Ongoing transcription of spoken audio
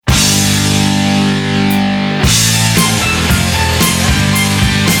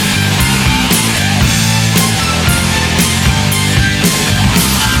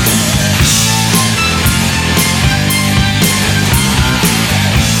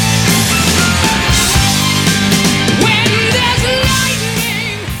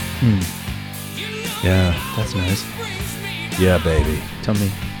Yeah. That's nice. Yeah, baby. Tell me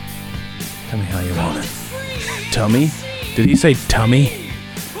how you want it. Tummy? Did he say tummy?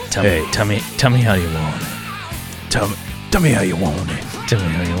 Tell me how you want it. Tell me how you want it. Tell me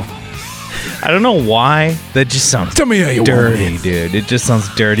how you want it. I don't know why. That just sounds Tell me how you dirty, want it. dude. It just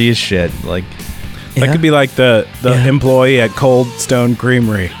sounds dirty as shit. Like, That could be like the employee at Cold Stone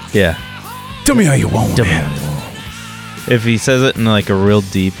Creamery. yeah. Tell me how you want Tell me it. how you want it. If he says it in like a real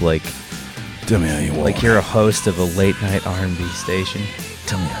deep, like Tell me how you want you're a host of a late night R&B station.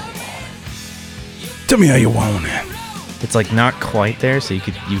 Tell me how you want it. Tell me how you want it. It's like not quite there, so you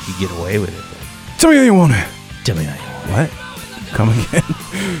could get away with it. But Tell me how you want it. tell me how you want What? Come again.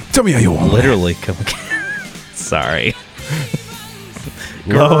 Tell me how you it. want Literally, come again. Sorry. it.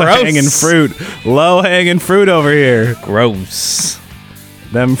 Low hanging fruit. Low hanging fruit over here. Gross.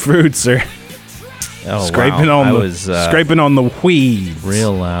 Them fruits are Oh, scraping wow. on I the was scraping on the weeds.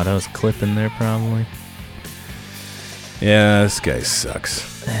 real loud. I was clipping there probably. Yeah, this guy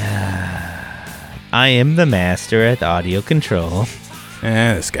sucks. I am the master at audio control.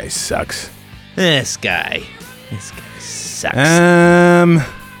 This guy sucks. This guy sucks.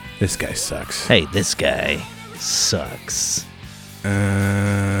 This guy sucks. Hey, this guy sucks.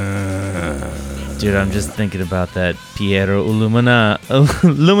 Dude, I'm just thinking about that Piero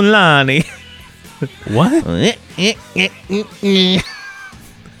Illuminati. What?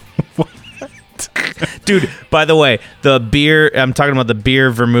 Dude, by the way, the beer, I'm talking about the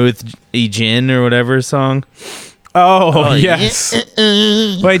beer vermouth gin or whatever song. Oh, yes.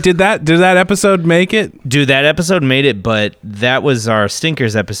 Wait, did that episode make it? Dude, that episode made it, but that was our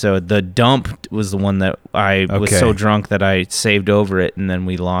Stinkers episode. The dump was the one that I was so drunk that I saved over it and then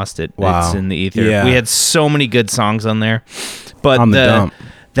we lost it. Wow. It's in the ether. Yeah. We had so many good songs on there. But On the dump.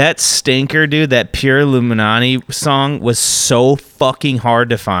 That Stinker, dude, that Pure Illuminati song was so fucking hard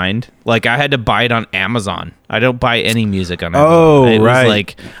to find. Like, I had to buy it on Amazon. I don't buy any music on Amazon. Oh, it right. was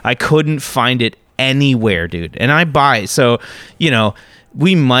like, I couldn't find it anywhere, dude. And I buy, so,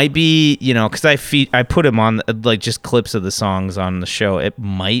 we might be, because I put them on, like, just clips of the songs on the show. It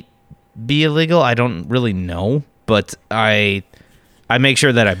might be illegal. I don't really know. But I make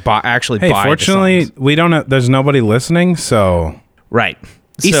sure that I actually buy the songs. Fortunately, we don't. There's nobody listening, so Right.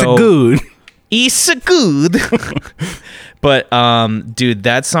 it's So- a good. It's a good. But dude,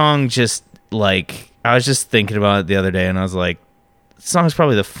 that song just like I was just thinking about it the other day and I was like, this song is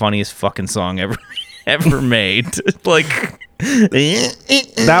probably the funniest fucking song ever made. Like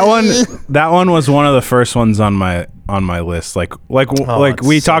That one was one of the first ones on my list. Like it's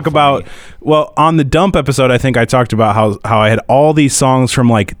we so talk about. funny. Well, on the dump episode, I think I talked about how I had all these songs from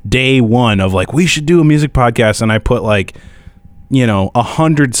like day one of like we should do a music podcast, and I put like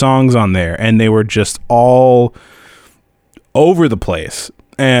 100 songs on there, and they were just all over the place.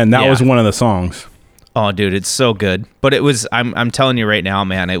 And that was one of the songs. Oh, dude, it's so good. But it was I'm telling you right now,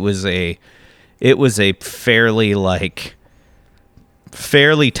 man, it was a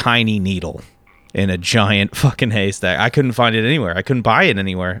fairly tiny needle in a giant fucking haystack. I couldn't find it anywhere. I couldn't buy it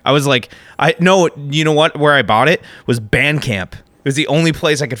anywhere. I was like, you know what? Where I bought it was Bandcamp. It was the only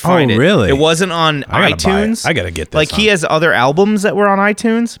place I could find it. Oh, really? It wasn't on I gotta buy it. iTunes. I gotta get this Like, he on. has other albums that were on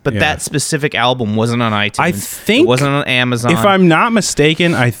iTunes, but Yeah. that specific album wasn't on iTunes. I think it wasn't on Amazon. If I'm not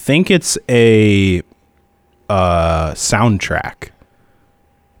mistaken, I think it's a soundtrack.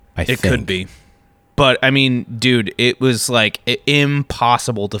 It could be. But, I mean, dude, it was, like,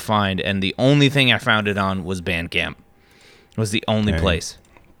 impossible to find, and the only thing I found it on was Bandcamp. It was the only place.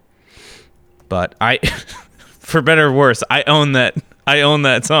 But for better or worse, I own that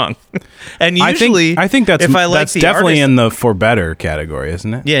song. And usually, I think that's if I like that's the definitely artist, in the for better category,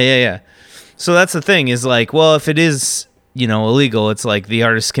 isn't it? Yeah. So that's the thing is like, well, if it is, illegal, it's like the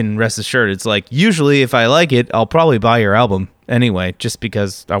artist can rest assured. It's like, usually if I like it, I'll probably buy your album anyway, just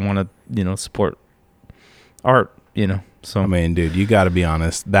because I want to, support art, So I mean, dude, you got to be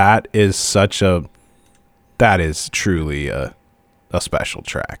honest. That is truly a special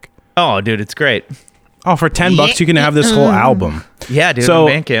track. Oh, dude, it's great. Oh, for $10 you can have this whole album. Yeah, dude, So-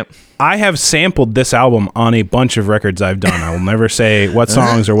 on Bandcamp. I have sampled this album on a bunch of records I've done. I will never say what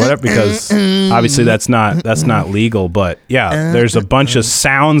songs or whatever because obviously that's not legal. But yeah, there's a bunch of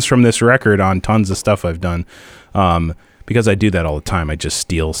sounds from this record on tons of stuff I've done. Because I do that all the time. I just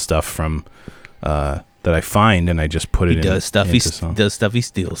steal stuff from that I find and I just put it in. Does stuff, he into songs. does stuff, he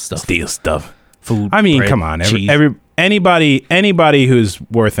steals stuff. Steal stuff. Food. I mean, bread, come on. cheese, Anybody who's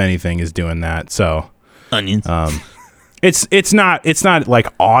worth anything is doing that. So onions. it's not like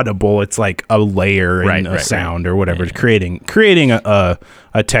audible. It's like a layer and a sound or whatever, creating a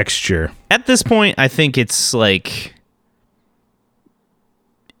texture. At this point, I think it's like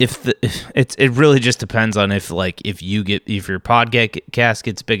it really just depends on if your podcast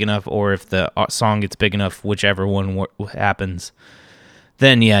gets big enough, or if the song gets big enough, whichever one happens,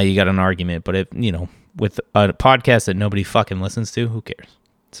 then yeah, you got an argument. But if with a podcast that nobody fucking listens to, who cares?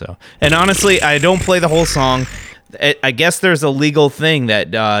 So, and honestly, I don't play the whole song. I guess there's a legal thing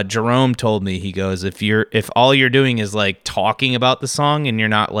that Jerome told me. He goes, if all you're doing is like talking about the song and you're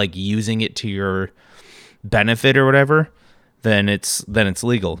not like using it to your benefit or whatever, then it's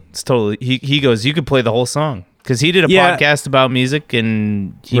legal. It's totally. He goes, you could play the whole song, because he did a podcast about music,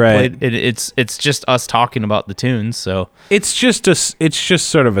 and he played it. It's just us talking about the tunes. So it's just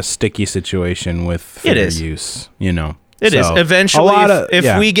sort of a sticky situation with fair use, It is. Eventually,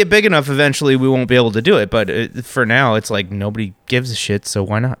 if we get big enough, eventually we won't be able to do it. But for now, it's like nobody gives a shit, so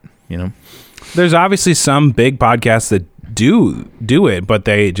why not? There's obviously some big podcasts that do it, but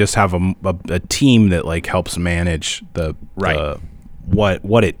they just have a team that like helps manage the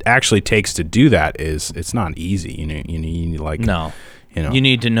what it actually takes to do that. It's not easy. You need you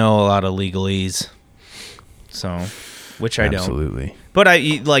need to know a lot of legalese. So, which I don't. Absolutely. But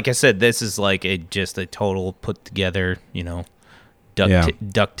like I said, this is like just a total put together,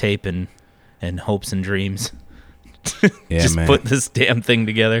 duct tape and hopes and dreams. Just put this damn thing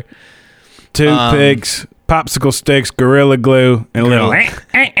together. Toothpicks, popsicle sticks, Gorilla Glue, and a little.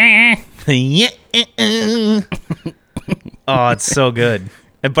 Oh, it's so good.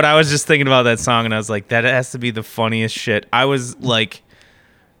 But I was just thinking about that song, and I was like, that has to be the funniest shit. I was like,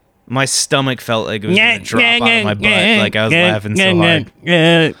 my stomach felt like it was going to drop out of my butt. Like I was laughing so hard.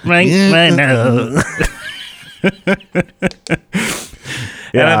 Right now.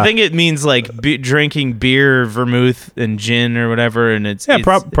 And I think it means like drinking beer, vermouth, and gin or whatever. And it's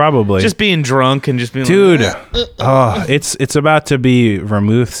probably just being drunk and just being it's about to be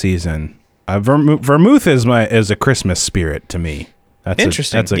vermouth season. Vermouth is a Christmas spirit to me. That's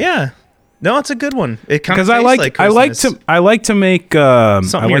interesting. No, it's a good one. It kind of I like to make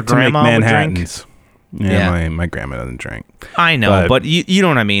something your grandma Manhattans. Would drink. Yeah, my grandma doesn't drink. I know, but you know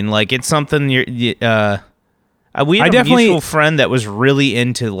what I mean. Like it's something we had a mutual friend that was really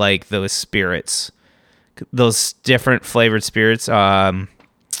into like those spirits, those different flavored spirits.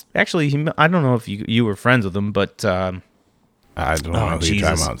 Actually, I don't know if you were friends with him, but I don't know who you're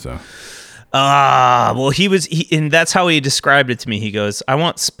talking about. So. Well, and that's how he described it to me. He goes, I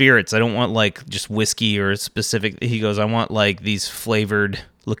want spirits. I don't want like just whiskey or specific. He goes, I want like these flavored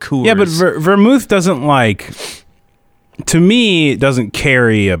liqueurs. Yeah, but vermouth doesn't to me, it doesn't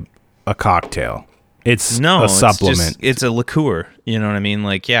carry a cocktail. It's a supplement. It's a liqueur. You know what I mean?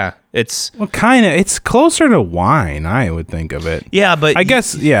 Like, yeah, it's it's closer to wine, I would think of it. Yeah, but I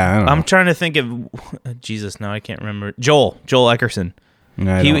guess, I don't know. I'm trying to think of Jesus. No, I can't remember. Joel Eckerson.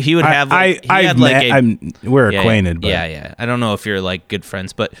 He would have. We're acquainted. But. Yeah. I don't know if you're like good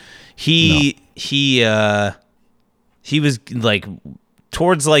friends, but he was like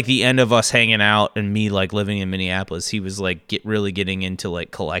towards like the end of us hanging out and me like living in Minneapolis. He was like really getting into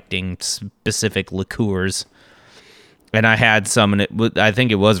like collecting specific liqueurs, and I had some, and I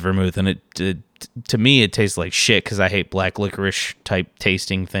think it was vermouth, and to me it tastes like shit because I hate black licorice type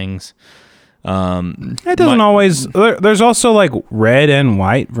tasting things. It doesn't always. There's also like red and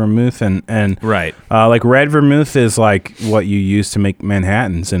white vermouth, and right. Like red vermouth is like what you use to make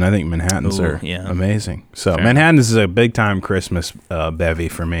Manhattans, and I think Manhattans are amazing. So Manhattans is a big time Christmas bevy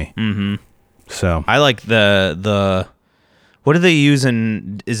for me. Mm-hmm. So I like the what do they use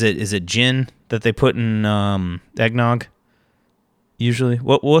in? Is it gin that they put in eggnog? Usually,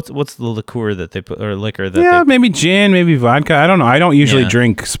 what's the liqueur that they put, or liquor that? Maybe gin, maybe vodka. I don't know. I don't usually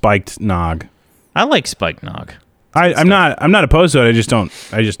drink spiked nog. I like spiked nog. I'm not opposed to it. I just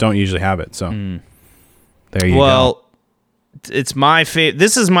don't usually have it. So there you go. Well, it's my favorite.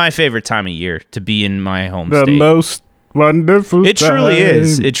 This is my favorite time of year to be in my home state. The most wonderful. It truly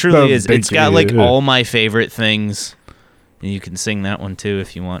is. It truly is. It's got like all my favorite things. You can sing that one too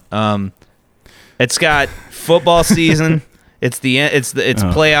if you want. It's got football season. It's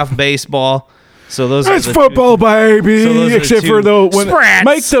playoff baseball. So those it's football, baby. Except for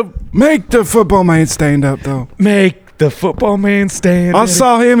make the football man stand up though. Make the football man stand. I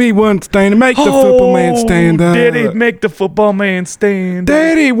saw him. He wasn't standing. Make the football man stand up. Daddy, make the football man stand.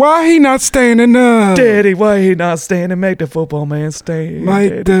 Daddy, why he not standing up? Daddy, why he not standing? Make the football man stand.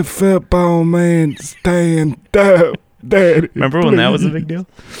 Make the football man stand up. Daddy, remember when that was a big deal?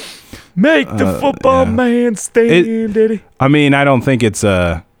 Make the football man stand, Daddy. I mean, I don't think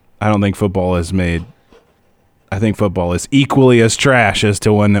football is made. I think football is equally as trash as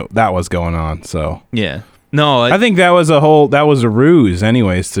to when that was going on. So yeah, no, I think that was a ruse,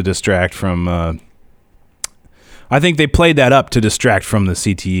 anyways, to distract from. I think they played that up to distract from the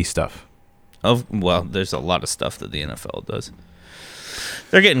CTE stuff. Well, there's a lot of stuff that the NFL does.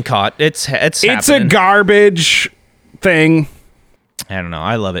 They're getting caught. It's happening. It's a garbage thing. I don't know.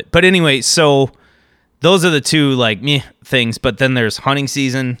 I love it. But anyway, so those are the two like meh things. But then there's hunting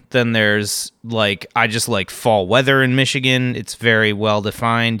season. Then there's like I just like fall weather in Michigan. It's very well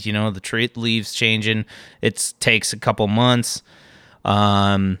defined. You know, the tree leaves changing. It takes a couple months.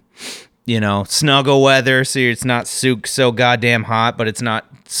 You know, snuggle weather, so it's not so goddamn hot, but it's not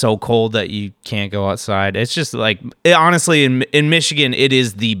so cold that you can't go outside. It's just like honestly, in Michigan, it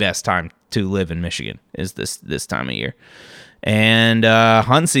is the best time to live in Michigan. Is this time of year, and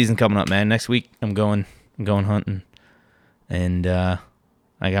hunting season coming up, man. Next week, I'm going hunting, and I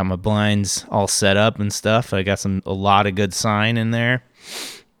got my blinds all set up and stuff. I got a lot of good sign in there.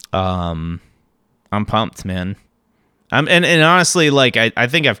 I'm pumped, man. And honestly, like I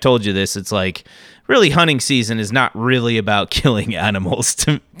think I've told you this. It's like really hunting season is not really about killing animals.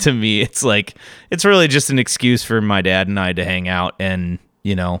 To me, it's like it's really just an excuse for my dad and I to hang out and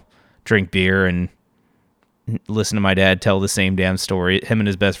drink beer and listen to my dad tell the same damn story. Him and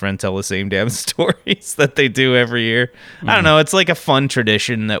his best friend tell the same damn stories that they do every year. I don't know. It's like a fun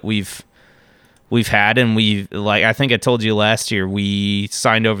tradition that we've had, and I think I told you last year we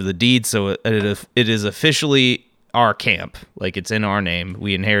signed over the deed, so it is officially our camp. Like it's in our name.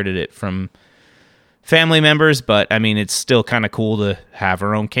 We inherited it from family members, but I mean it's still kind of cool to have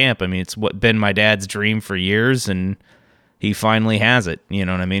our own camp. I mean it's been my dad's dream for years, and he finally has it. You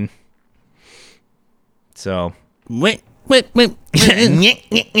know what I mean? So well, it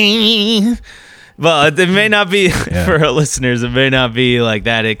may not be for our listeners. It may not be like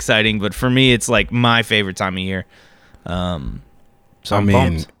that exciting, but for me, it's like my favorite time of year. So I'm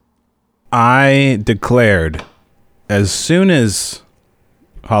pumped. I declared as soon as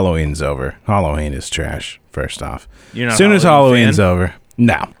Halloween's over. Halloween is trash. First off, as soon as Halloween's over,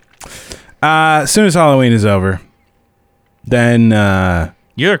 no. As soon as Halloween is over, then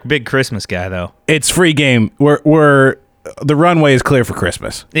you're a big Christmas guy, though. It's free game. We're the runway is clear for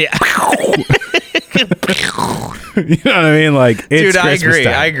Christmas. Yeah. You know what I mean? Like, it's dude, I Christmas agree.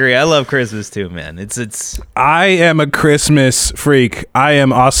 time. I agree. I love Christmas too, man. It's. I am a Christmas freak. I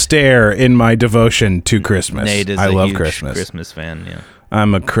am austere in my devotion to Christmas. Nate is I a love huge Christmas fan. Yeah.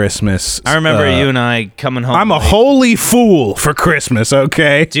 I'm a Christmas. I remember you and I coming home. I'm a holy fool for Christmas.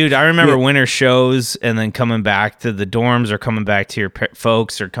 Okay, dude. I remember winter shows and then coming back to the dorms or coming back to your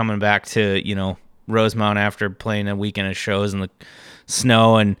folks or coming back to Rosemount after playing a weekend of shows in the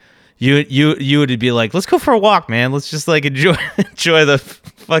snow, and you would be like, let's go for a walk, man. Let's just like enjoy the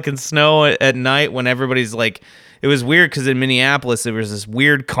fucking snow at night when everybody's like, it was weird because in Minneapolis there was this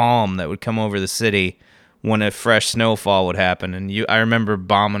weird calm that would come over the city when a fresh snowfall would happen, and I remember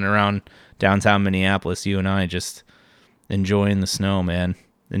bombing around downtown Minneapolis, you and I just enjoying the snow, man,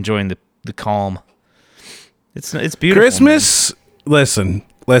 enjoying the calm. It's beautiful. Christmas, man.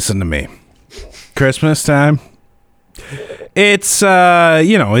 Listen to me. Christmas time, it's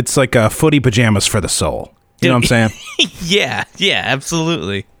it's like a footy pajamas for the soul. You know what I'm saying? Yeah,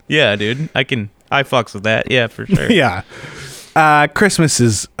 absolutely. Yeah, dude. I fucks with that. Yeah, for sure. Yeah. Christmas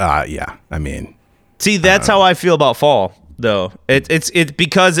is I mean, see, that's how I feel about fall, though. It's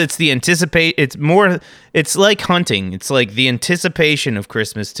because it's the anticipate. It's like hunting. It's like the anticipation of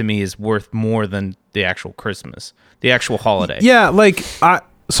Christmas to me is worth more than the actual Christmas, the actual holiday. Yeah, like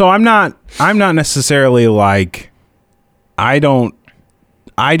so I'm not necessarily like I don't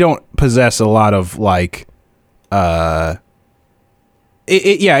possess a lot of like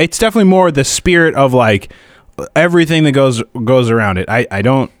it's definitely more the spirit of like everything that goes around it. I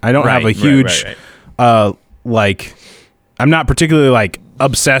don't have a huge like I'm not particularly like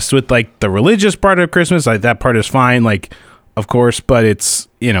obsessed with like the religious part of Christmas. Like that part is fine, like of course, but it's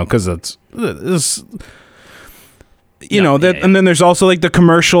because it's and then there's also like the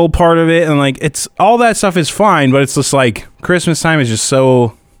commercial part of it, and like it's all that stuff is fine, but it's just like Christmas time is just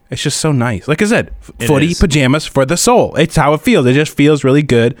so nice. Like I said, footy pajamas for the soul. It's how it feels. It just feels really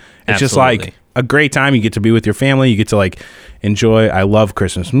good. It's just like a great time. You get to be with your family. You get to like enjoy. I love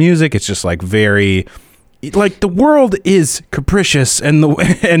Christmas music. It's just like very like the world is capricious, and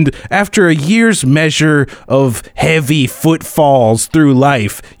after a year's measure of heavy footfalls through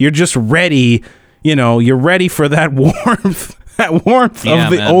life, you're just ready. You're ready for that warmth, of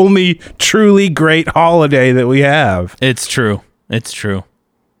the only truly great holiday that we have. It's true.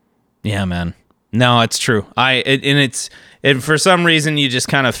 Yeah, man. No, it's true. And for some reason you just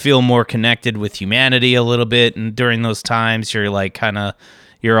kind of feel more connected with humanity a little bit, and during those times you're like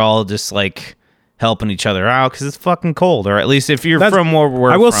you're all just like helping each other out because it's fucking cold, or at least if you're from where we're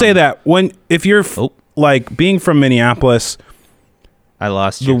I will say that if you're like being from Minneapolis. I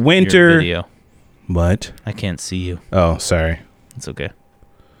lost the winter your video. What? I can't see you. Oh, sorry. It's okay.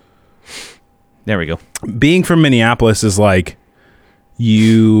 There we go. Being from Minneapolis is like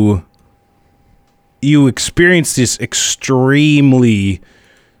you experience this extremely,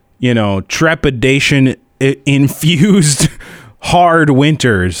 trepidation infused hard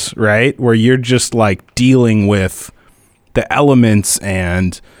winters, right? Where you're just like dealing with the elements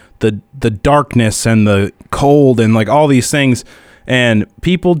and the darkness and the cold and like all these things. And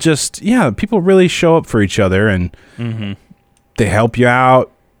people people really show up for each other, and they help you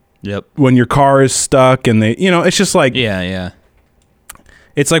out. Yep. When your car is stuck, and they, it's just like, yeah.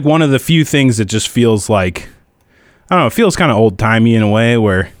 It's like one of the few things that just feels like, I don't know, it feels kind of old timey in a way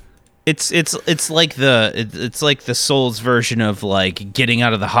where it's like the Souls version of like getting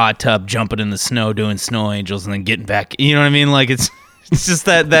out of the hot tub, jumping in the snow, doing snow angels, and then getting back. You know what I mean? Like it's just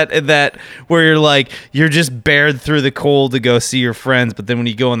that where you're like, you're just bared through the cold to go see your friends, but then when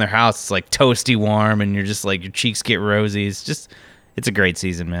you go in their house, it's like toasty warm, and you're just like, your cheeks get rosy. It's a great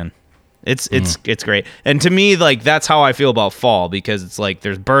season, man. It's great. And to me, like, that's how I feel about fall, because it's like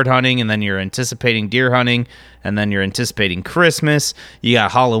there's bird hunting, and then you're anticipating deer hunting, and then you're anticipating Christmas. You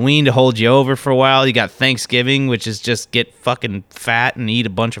got Halloween to hold you over for a while. You got Thanksgiving, which is just get fucking fat and eat a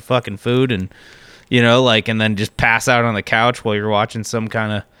bunch of fucking food, and and then just pass out on the couch while you're watching some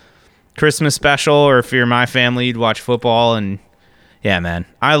kind of Christmas special, or if you're my family, you'd watch football. And yeah, man,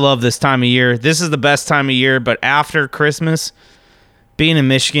 I love this time of year. This is the best time of year, but after Christmas, being in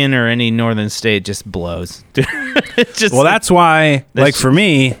Michigan or any northern state just blows. That's why, like, for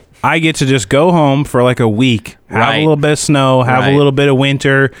me, I get to just go home for like a week, have a little bit of snow, have a little bit of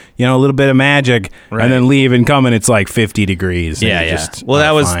winter, a little bit of magic, and then leave and come, and it's like 50 degrees. Yeah. Well,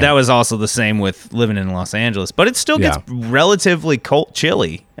 that was also the same with living in Los Angeles, but it still gets relatively cold,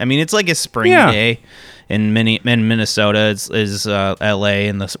 chilly. I mean, it's like a spring day in Minnesota. Is LA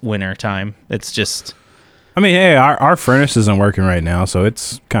in the winter time. It's just. I mean, hey, our furnace isn't working right now, so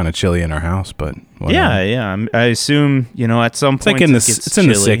it's kind of chilly in our house, but whatever. Yeah. I assume, at some point it's in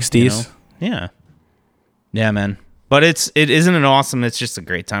the 60s. Yeah, man. But it isn't it awesome? It's just a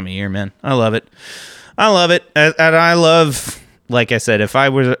great time of year, man. I love it. And I love, like I said, if I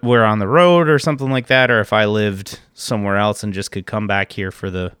were on the road or something like that, or if I lived somewhere else and just could come back here for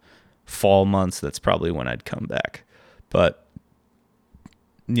the fall months, that's probably when I'd come back. But,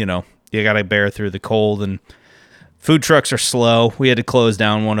 you got to bear through the cold, and food trucks are slow. We had to close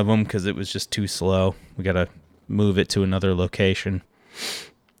down one of them because it was just too slow. We got to move it to another location.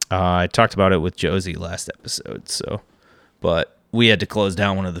 I talked about it with Josie last episode, but we had to close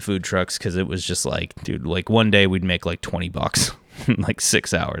down one of the food trucks because it was just like, dude, like one day we'd make like $20 in like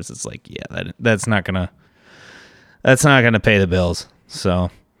 6 hours. It's like, yeah, that's not gonna pay the bills. So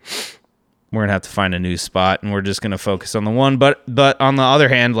we're gonna have to find a new spot, and we're just gonna focus on the one. But on the other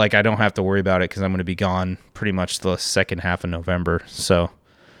hand, like, I don't have to worry about it because I'm gonna be gone pretty much the second half of November. So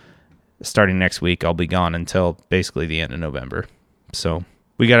starting next week, I'll be gone until basically the end of November. So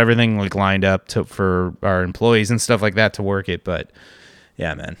we got everything like lined up for our employees and stuff like that to work it. But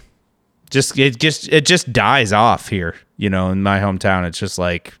yeah, man, it just dies off here. In my hometown, it's just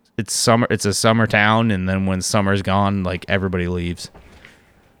like it's summer. It's a summer town, and then when summer's gone, like everybody leaves.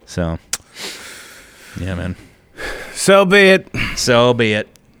 So. Yeah, man. So be it.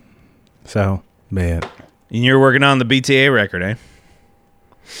 And you're working on the BTA record, eh?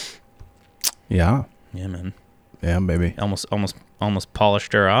 Yeah. Yeah, man. Yeah, baby. Almost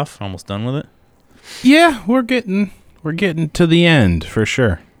polished her off. Almost done with it. Yeah, we're getting to the end for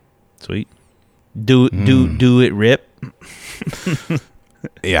sure. Sweet. Do it, rip.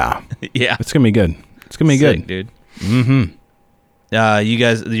 Yeah. Yeah. It's gonna be good. Sick, dude. Mm-hmm. You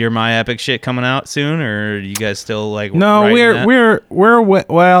guys, your My Epic shit coming out soon, or are you guys still like? No, we're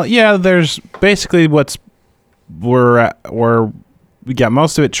well, yeah. There's basically we got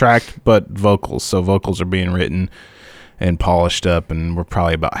most of it tracked, but vocals. So vocals are being written and polished up, and we're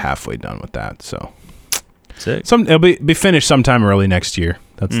probably about halfway done with that. So, sick. It'll be finished sometime early next year.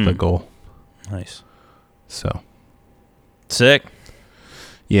 That's the goal. Nice. So, sick.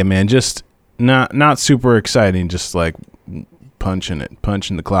 Yeah, man. Just not super exciting. Just like punching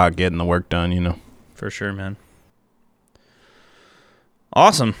the clock, getting the work done, For sure, man.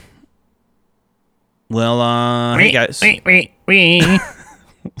 Awesome. Well, hey guys.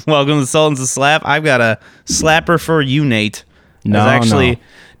 Welcome to Sultans of Slap. I've got a slapper for you, Nate. No.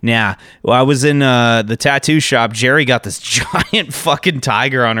 Yeah. Well, I was in the tattoo shop. Jerry got this giant fucking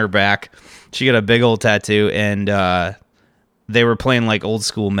tiger on her back. She got a big old tattoo, and they were playing like old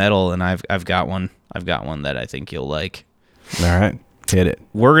school metal, and I've got one. I've got one that I think you'll like. All right. Hit it.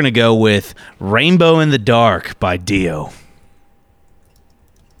 We're going to go with Rainbow in the Dark by Dio.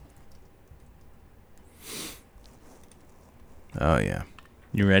 Oh, yeah.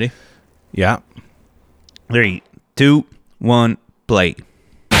 You ready? Yeah. 3, 2, 1, play.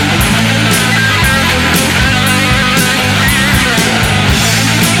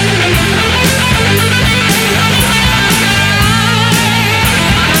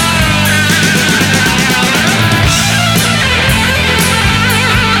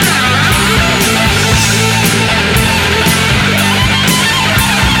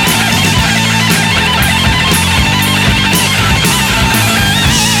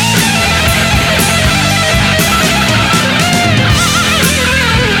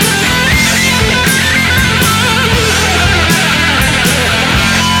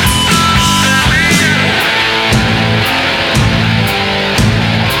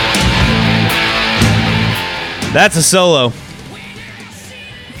 That's a solo.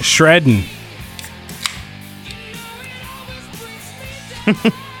 Shredding.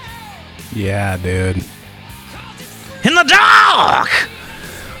 Yeah, dude. In the dark!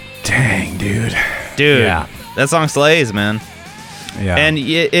 Dang, dude. Dude, Yeah. that song slays, man. Yeah. And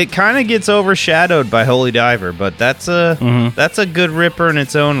it kind of gets overshadowed by Holy Diver, but that's a good ripper in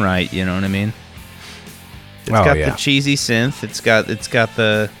its own right, you know what I mean? It's got the cheesy synth. It's got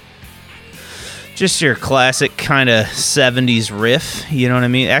the just your classic kind of 70s riff, you know what I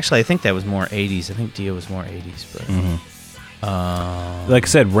mean? Actually, I think that was more 80s. I think Dio was more 80s, but like I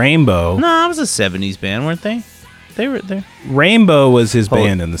said, Rainbow. no, it was a 70s band, weren't they? They were there. Rainbow was his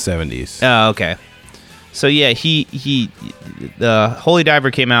band in the 70s. Oh, okay. So yeah, the Holy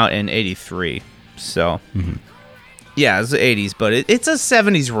Diver came out in 83. So yeah, it was the 80s, but it's a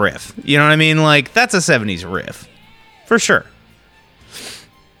 70s riff. You know what I mean? Like, that's a 70s riff. For sure.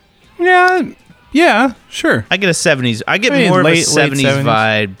 Yeah, sure. I get a 70s. I get more of a 70s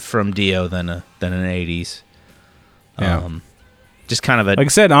vibe from Dio than an 80s. Yeah. Just kind of a Like I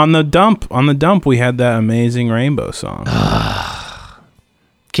said, on the dump we had that amazing Rainbow song.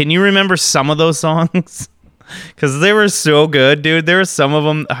 Can you remember some of those songs? Because they were so good, dude. There were some of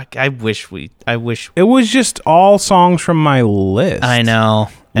them. I wish. It was just all songs from my list. I know.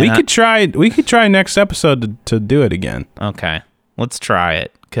 We could try next episode to do it again. Okay, let's try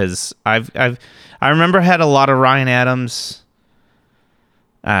it. Because I remember I had a lot of Ryan Adams.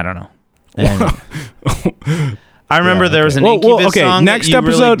 I don't know. And I remember there was an Incubus song next that you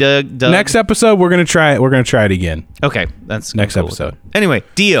episode, really dug. Next episode, we're gonna try it. We're gonna try it again. Okay, that's next cool. episode. Anyway,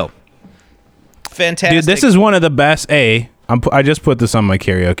 Dio, fantastic, dude. This is one of the best. I just put this on my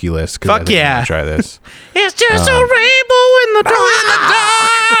karaoke list. Fuck yeah! Try this. It's just a rainbow in the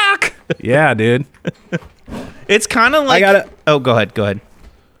dark. Yeah, dude. It's kind of like. Oh, go ahead.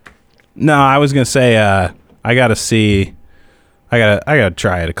 No, I was gonna say I gotta see. I gotta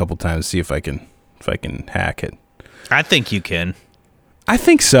try it a couple times to see if I can hack it. I think you can. I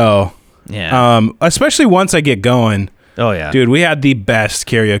think so. Yeah. Especially once I get going. Oh yeah, dude. We had the best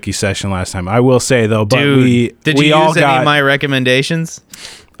karaoke session last time. I will say though, but dude, did you all use any of my recommendations?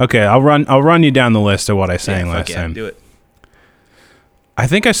 Okay, I'll run you down the list of what I sang last time. Do it. I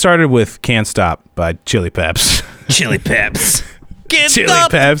think I started with "Can't Stop" by Chili Peps. Chili Peps. Can't Chili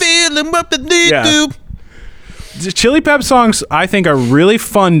stop Peps. feeling what they do. The Chili Pep songs I think are really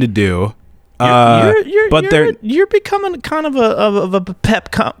fun to do. You're becoming kind of a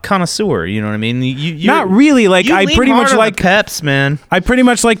pep connoisseur. You know what I mean? Not really. Like I pretty much like peps, man. I pretty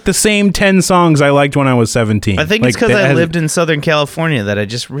much like the same 10 songs I liked when I was 17. I think it's because I lived in Southern California that I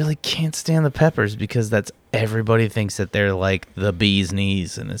just really can't stand the Peppers because that's everybody thinks that they're like the bee's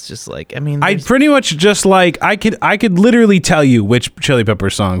knees, and it's just like I pretty much just like I could literally tell you which Chili Pepper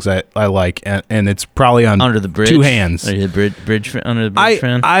songs I like, and it's probably on Under the Bridge, 2 hands. Are you the bridge Under the Bridge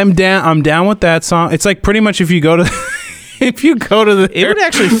fan? I'm down with that song. It's like pretty much if you go to the it would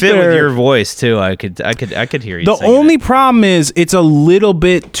actually fit with your voice too. I could hear you. The only problem is it's a little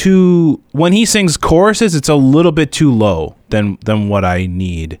bit too, when he sings choruses, it's a little bit too low than what I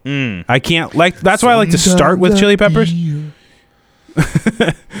need. I can't that's why I like to start with Chili Peppers.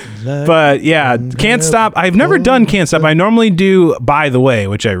 But yeah, Can't Stop. I've never done Can't Stop. I normally do By the Way,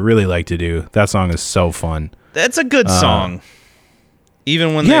 which I really like to do. That song is so fun. That's a good song.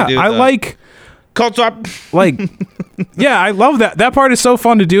 Even when they do I like Can't Stop. Like, yeah, I love that. That part is so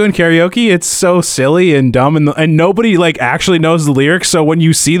fun to do in karaoke. It's so silly and dumb, and nobody like actually knows the lyrics. So when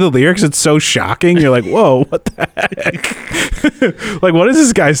you see the lyrics, it's so shocking. You're like, whoa, what the heck? Like, what is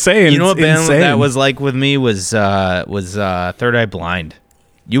this guy saying? You know what band that was like with me was Third Eye Blind.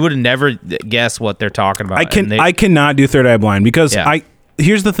 You would have never guessed what they're talking about. I cannot do Third Eye Blind because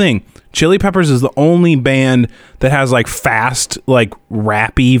here's the thing. Chili Peppers is the only band that has like fast, like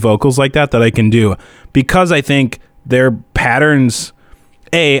rappy vocals like that I can do, because I think their patterns.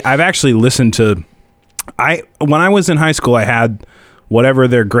 I've actually listened to. When I was in high school, I had whatever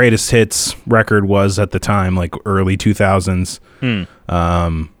their greatest hits record was at the time, like early 2000s.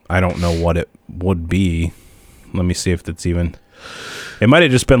 I don't know what it would be. Let me see if it's even. It might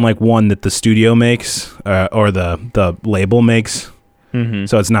have just been like one that the studio makes or the label makes. Mm-hmm.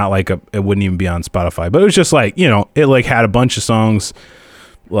 So it's not like it wouldn't even be on Spotify, but it was just like, you know, it like had a bunch of songs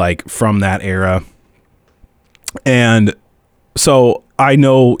like from that era. And so I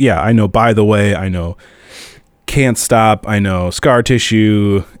know By the Way, I know Can't Stop, I know Scar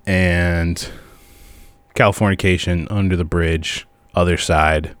Tissue and Californication, Under the Bridge, Other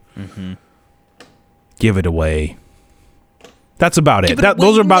Side, Give It Away. That's about it.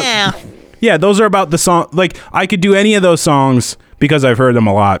 Those are about those are about the song. Like, I could do any of those songs because I've heard them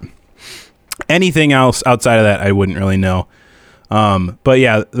a lot. Anything else outside of that, I wouldn't really know. But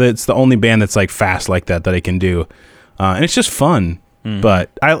yeah, it's the only band that's like fast like that I can do, and it's just fun.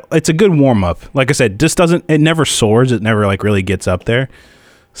 But it's a good warm up. Like I said, it never soars. It never like really gets up there.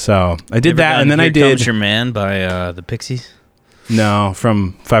 So I did that, and then I did Comes Your Man by the Pixies. No,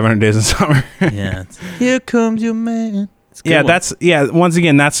 from 500 Days in Summer. Yeah, Here Comes Your Man. Yeah, once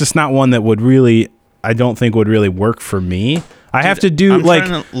again, that's just not one that would really, I don't think would really work for me. I have to do I'm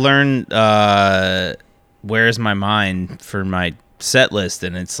trying to learn Where's My Mind for my set list,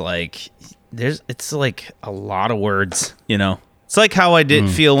 and it's like it's like a lot of words, you know. It's like how I did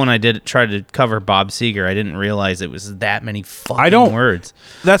feel when I tried to cover Bob Seger. I didn't realize it was that many fucking words.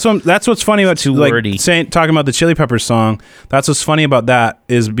 That's what's funny about talking about the Chili Peppers song. That's what's funny about that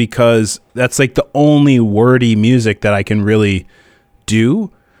is because that's like the only wordy music that I can really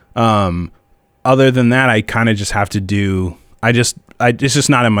do. Other than that, I kind of just have to do. It's just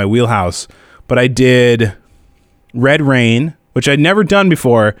not in my wheelhouse. But I did Red Rain, which I'd never done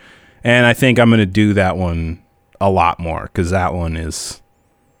before, and I think I'm going to do that one a lot more because that one is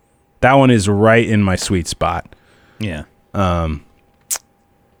right in my sweet spot. Yeah.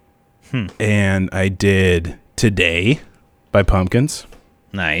 And I did Today by Pumpkins.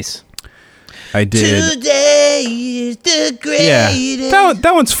 Nice. I did. Today is the greatest. Yeah,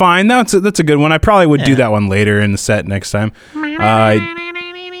 that one's fine. That's a good one. I probably would do that one later in the set next time.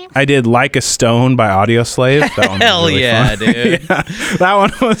 I did Like a Stone by Audioslave. That one Hell was really yeah, fun. dude. Yeah, that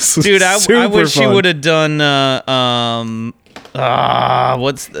one was dude. I wish fun. you would have done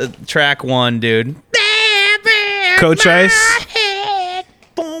what's the track one, dude? Coach Ice.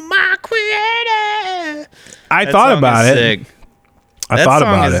 I thought about it. Sick. I thought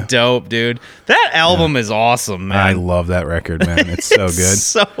about it. That song is dope, dude. That album is awesome, man. I love that record, man. It's so good.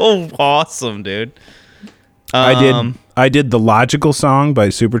 So awesome, dude. I did The Logical Song by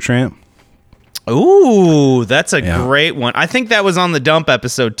Supertramp. Ooh, that's a great one. I think that was on the Dump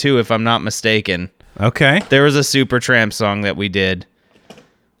episode too, if I'm not mistaken. Okay. There was a Supertramp song that we did.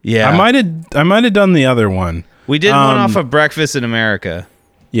 Yeah. I might have done the other one. We did one off of Breakfast in America.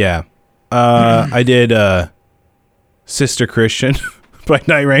 Yeah. I did Sister Christian by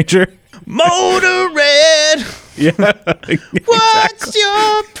Night Ranger. Motorhead. Yeah. What's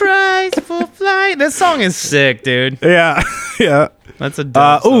your price for flight? That song is sick, dude. Yeah. Yeah. That's a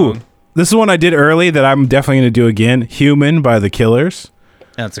dope song. This is one I did early that I'm definitely going to do again. Human by The Killers.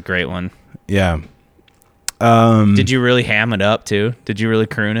 That's a great one. Yeah. Did you really ham it up too? Did you really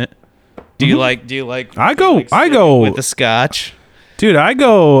croon it? Do you like I go with the scotch? Dude, I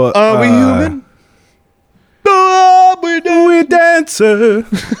go Are we human? We dancer.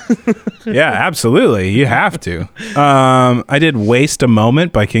 Yeah, absolutely. You have to. I did Waste a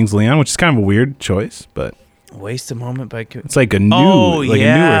Moment by Kings Leon, which is kind of a weird choice, but Waste a Moment by it's like a newer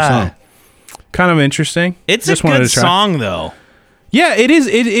song. Kind of interesting. It's just a good song though. Yeah, it is.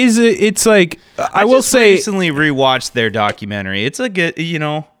 It's like I will say. Recently rewatched their documentary. It's a good, you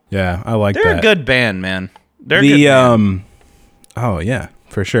know. Yeah, I like that. They're a good band, man. They're a good band. Oh yeah,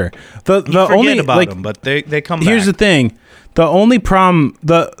 for sure. The you forget only about like them, but they come back. Here's the thing. The only problem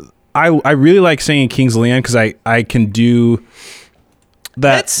I really like singing Kings Leon because I can do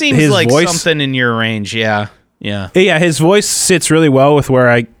that. That seems his like voice, something in your range. Yeah. Yeah. Yeah, his voice sits really well with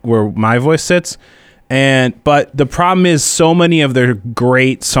where my voice sits. But the problem is so many of their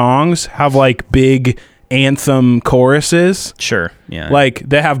great songs have like big anthem choruses. Sure. Yeah. Like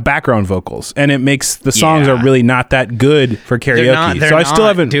they have background vocals, and it makes the songs Yeah. are really not that good for karaoke. They're So I not. still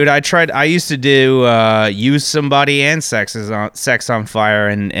haven't. Dude, I used to do Use Somebody and Sex on Fire,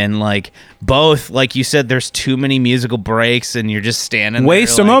 and like both. Like you said, there's too many musical breaks, and you're just standing.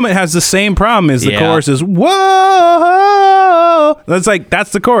 Waste there, a Moment has the same problem as the Yeah. chorus is whoa.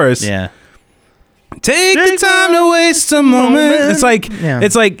 That's the chorus. Yeah. Take the time to waste a moment. It's like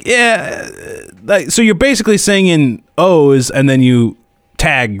so you're basically singing O's and then you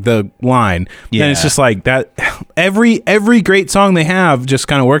tag the line. Yeah. And it's just like that. Every great song they have just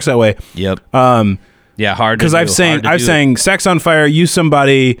kind of works that way. Yep. Yeah, hard Because I've sang Sex on Fire, Use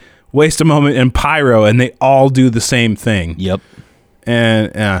Somebody, Waste a Moment, and Pyro, and they all do the same thing. Yep.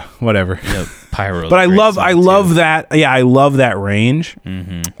 And whatever. Yep. Pyro. But I love that. Yeah, I love that range.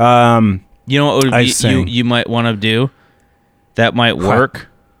 Mm-hmm. You know what would be, you might want to do that might work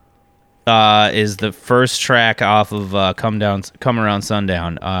is the first track off of Come Around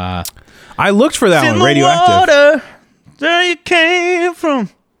Sundown. I looked for that one, the Radioactive. Water, there you came from.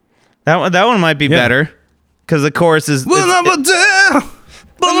 That one might be better because the chorus is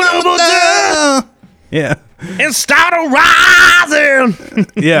yeah. And start a rising.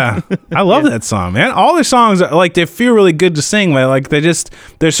 Yeah, I love that song, man. All their songs are like they feel really good to sing. Like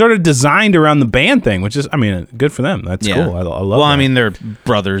they're sort of designed around the band thing, which is, I mean, good for them. That's cool. I love. Well, that. I mean, they're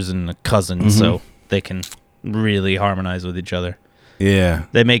brothers and cousins, so they can really harmonize with each other. Yeah,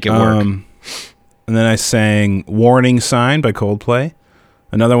 they make it work. And then I sang "Warning Sign" by Coldplay,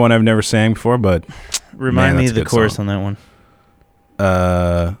 another one I've never sang before, but remind me of the chorus on that one.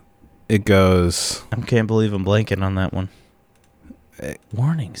 It goes. I can't believe I'm blanking on that one.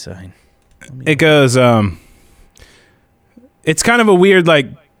 Warning sign. It goes. It's kind of a weird like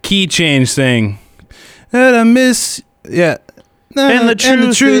key change thing. That I miss. Yeah. And the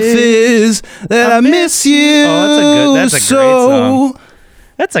truth is that I miss you. Oh, that's a great song.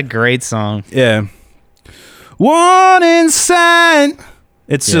 That's a great song. Yeah. Warning sign.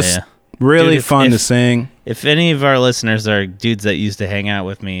 It's just really fun to sing. If any of our listeners are dudes that used to hang out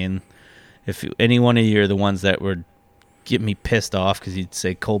with me, and if any one of you are the ones that would get me pissed off because you'd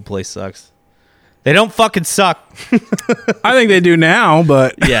say Coldplay sucks, they don't fucking suck. I think they do now,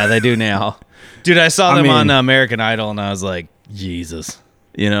 but yeah, they do now. Dude, I saw them on American Idol, and I was like, Jesus,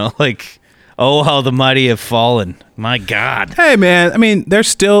 like, oh, how the mighty have fallen. My God. Hey, man, I mean, they're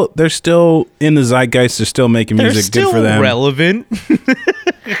still in the zeitgeist. They're still making music. Good for them. Relevant.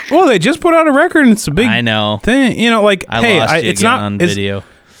 Well, they just put out a record, and it's a big thing. Like, it's not on video.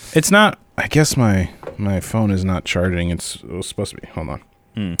 It's not. I guess my phone is not charging. It was supposed to be. Hold on.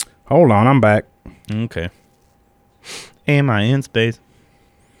 Hold on. I'm back. Okay. Am I in space?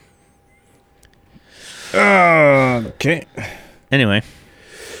 Okay. Anyway.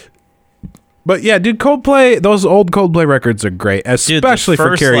 But yeah, dude, Coldplay, those old Coldplay records are great, especially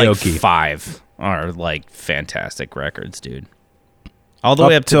for karaoke. Like 5 are like fantastic records, dude. All the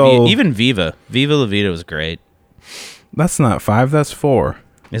way up to even Viva. Viva La Vida was great. That's not 5, that's 4.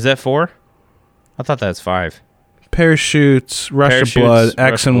 Is that 4? I thought that's 5. Parachutes, Rush of Blood,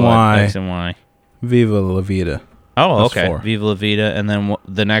 X and Y. Viva La Vida. Oh, that's okay. 4. Viva La Vida, and then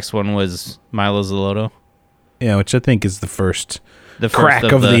the next one was Milo Zoloto. Yeah, which I think is the first crack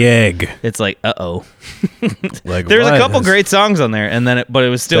of the egg. It's like, uh-oh. Like, there's a couple great songs on there, and then but it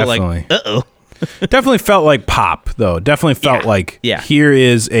was still like, uh-oh. Definitely felt like pop, though. Definitely felt like here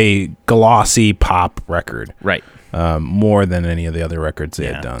is a glossy pop record. Right. More than any of the other records they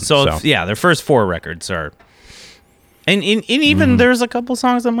had done. So their first 4 records are... And even there's a couple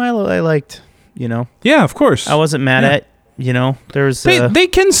songs on Milo I liked, Yeah, of course. I wasn't mad at, there's... They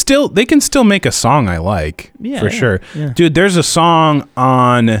can still make a song I like, for sure. Yeah. Dude, there's a song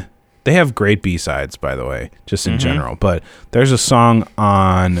on... They have great B-sides, by the way, just in general. But there's a song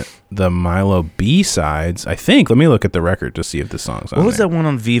on the Milo B-sides, I think. Let me look at the record to see if the song's on there. What was that one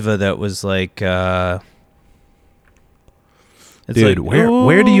on Viva that was like... Dude, like,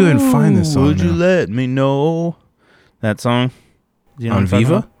 where do you even find this song? Would you let me know? That song? Do you know on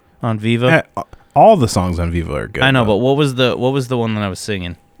Viva? On Viva? All the songs on Viva are good. I know, but what was the one that I was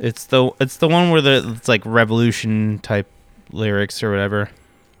singing? It's the one where it's like revolution type lyrics or whatever.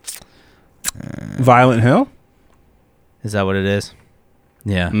 Violent Hill? Is that what it is?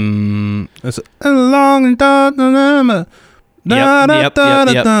 Yeah. It's a long Yep. Yeah, that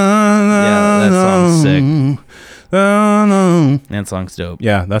song's sick. That song's dope.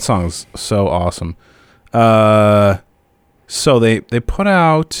 Yeah, that song's so awesome. So they put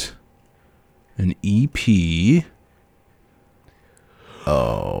out an EP.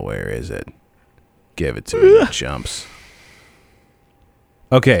 Oh, where is it? Give it to me, Jumps.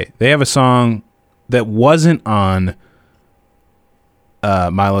 Okay, they have a song that wasn't on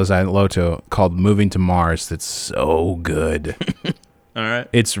Milo Zaloto called Moving to Mars that's so good. All right.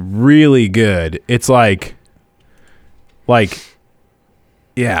 It's really good. It's like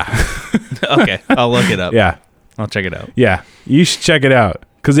yeah. Okay, I'll look it up. Yeah. I'll check it out. Yeah. You should check it out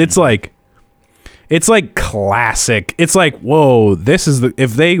cuz it's like classic. It's like, whoa, this is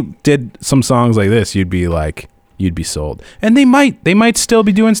if they did some songs like this, you'd be sold. And they might still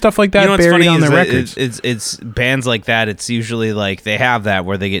be doing stuff like that, buried on their records. It's bands like that. It's usually like they have that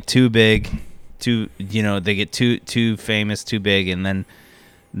where they get too big, they get too famous, too big, and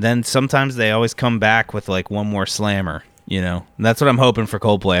then sometimes they always come back with like one more slammer. And that's what I'm hoping for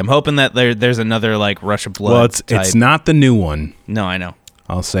Coldplay. I'm hoping that there's another like Rush of Blood. Well, it's not the new one. No, I know.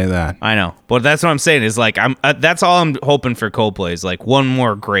 I'll say that. I know, but that's what I'm saying is like that's all I'm hoping for Coldplay is like one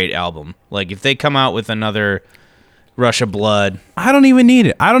more great album. Like if they come out with another Rush of Blood, I don't even need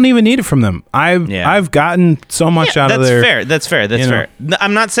it. I don't even need it from them. I've gotten so much out of there. That's fair. That's fair.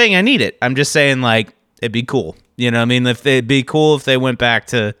 I'm not saying I need it. I'm just saying like it'd be cool. You know what I mean? If it'd be cool if they went back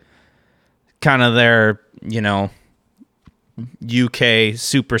to kind of their, UK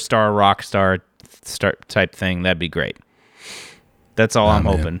superstar rock star type thing, that'd be great. That's all I'm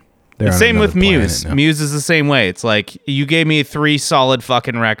hoping. The same with Muse. Muse is the same way. It's like you gave me 3 solid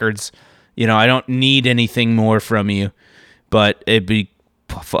fucking records. I don't need anything more from you, but it'd be.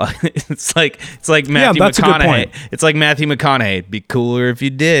 It's like Matthew McConaughey. It's like Matthew McConaughey. It'd be cooler if you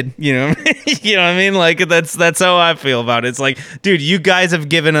did. You know what I mean? Like that's how I feel about it. It's like, dude, you guys have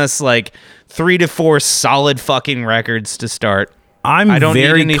given us like 3 to 4 solid fucking records to start. I don't need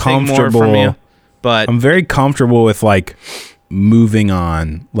anything more from you, but I'm very comfortable with like moving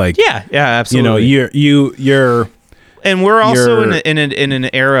on. Like yeah, absolutely. You're. And we're also in an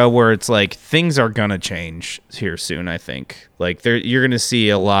era where it's like things are gonna change here soon. I think like you're gonna see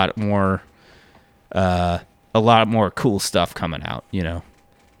a lot more cool stuff coming out.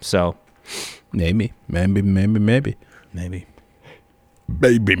 So maybe. Man,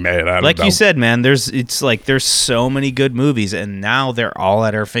 Like you said, man. There's so many good movies, and now they're all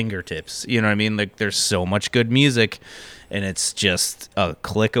at our fingertips. You know what I mean? Like there's so much good music. And it's just a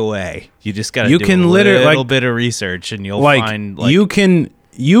click away. You just got to do a little bit of research, and you'll find you can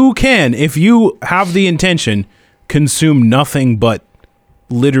if you have the intention consume nothing but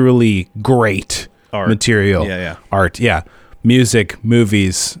literally great material, art, music,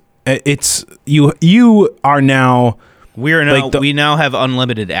 movies. It's you are now. We now have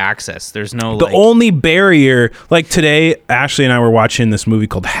unlimited access. There's no the only barrier. Like today, Ashley and I were watching this movie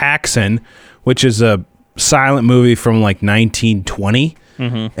called Haxan, which is a silent movie from like 1920,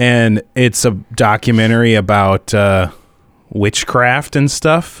 and it's a documentary about witchcraft and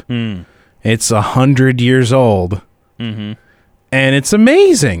stuff. It's 100 years old, and it's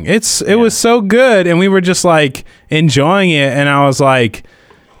amazing. It was so good, and we were just like enjoying it, and I was like,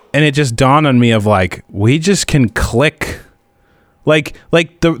 and it just dawned on me of like, we just can click. Like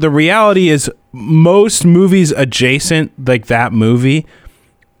the reality is most movies adjacent like that movie.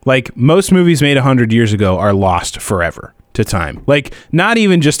 Like, most movies made 100 years ago are lost forever to time. Like, not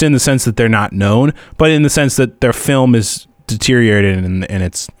even just in the sense that they're not known, but in the sense that their film is deteriorated and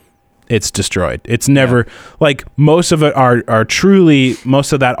it's destroyed. It's never, like, most of it are truly,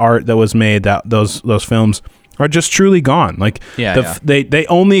 most of that art that was made, that those films are just truly gone. Like, they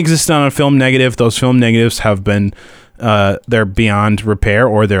only exist on a film negative. Those film negatives have been, they're beyond repair,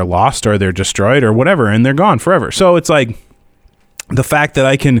 or they're lost, or they're destroyed, or whatever, and they're gone forever. So it's like, the fact that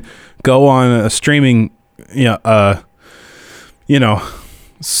I can go on a streaming,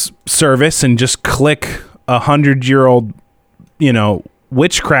 service and just click 100-year-old,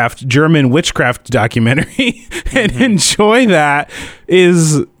 German witchcraft documentary and enjoy that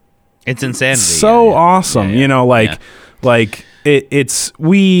it's insanity. So awesome, it's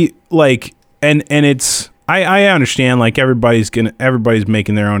we like and it's. I understand, like everybody's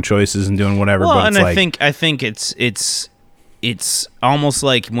making their own choices and doing whatever. Well, but and it's I think it's almost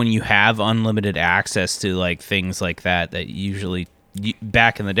like when you have unlimited access to like things like that usually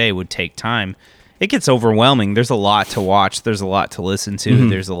back in the day would take time. It gets overwhelming. There's a lot to watch. There's a lot to listen to.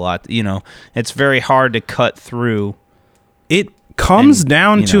 There's a lot, it's very hard to cut through. It comes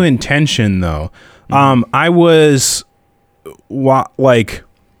down to intention though. I was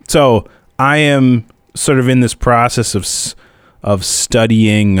so I am sort of in this process of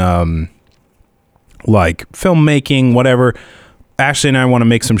studying, like filmmaking, whatever. Ashley and I want to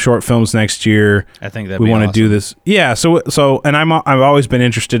make some short films next year. I think that we want to do this. Yeah. So, and I've always been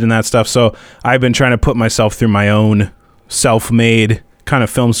interested in that stuff. So I've been trying to put myself through my own self-made kind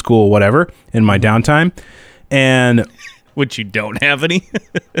of film school, whatever, in my downtime. And Which you don't have any.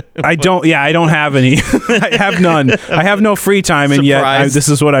 I don't have any. I have none. I have no free time, and yet this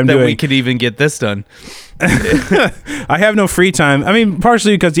is what I'm doing. We could even get this done. I have no free time. I mean,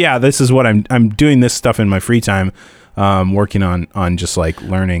 partially because this is what I'm doing this stuff in my free time, working on just like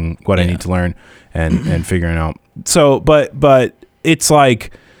learning what I need to learn and figuring out. So, but it's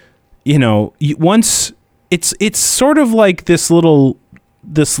like, once it's sort of like this little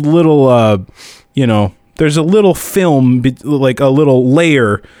there's a little film, like a little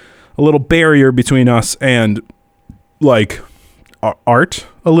layer, a little barrier between us and like art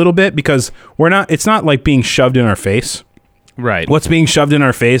a little bit, because it's not like being shoved in our face. Right. What's being shoved in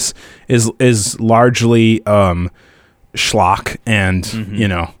our face is largely schlock and,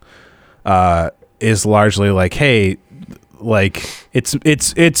 is largely like, hey, like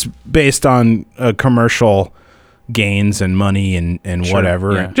it's based on commercial gains and money and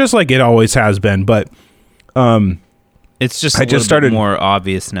whatever, just like it always has been. But it's just a little bit more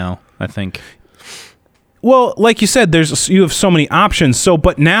obvious now, I think. Well, like you said, you have so many options. So,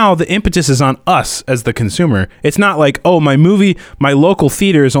 but now the impetus is on us as the consumer. It's not like, oh, my local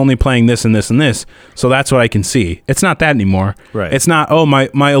theater is only playing this and this and this, so that's what I can see. It's not that anymore. Right. It's not, oh, my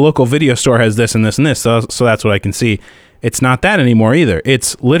local video store has this and this and this, so that's what I can see. It's not that anymore either.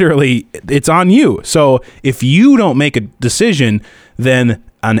 It's literally, it's on you. So if you don't make a decision, then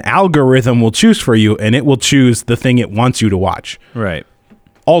an algorithm will choose for you, and it will choose the thing it wants you to watch. Right.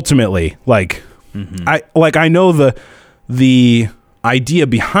 Ultimately, like, I know the idea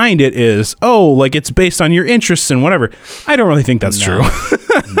behind it is, like it's based on your interests and whatever. I don't really think that's true.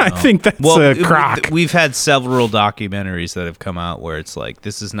 I think that's a crock. We've had several documentaries that have come out where it's like,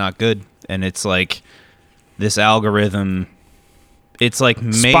 this is not good, and it's like this algorithm. It's like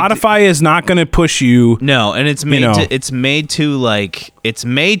Spotify is not going to push you. No, and it's made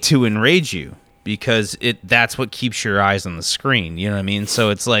to enrage you, because that's what keeps your eyes on the screen. You know what I mean? So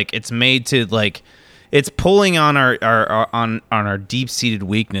it's like it's made to like it's pulling on our deep-seated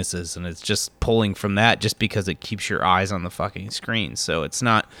weaknesses, and it's just pulling from that just because it keeps your eyes on the fucking screen. So it's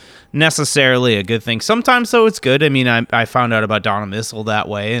not necessarily a good thing. Sometimes though it's good. I mean, I found out about Donna Missile that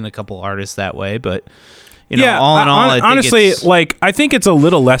way and a couple artists that way, but all in all, honestly, I think it's a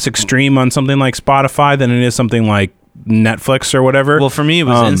little less extreme on something like Spotify than it is something like Netflix or whatever. Well, for me, it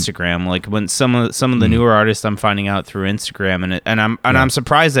was Instagram. Like when some of the newer artists I'm finding out through Instagram, and I'm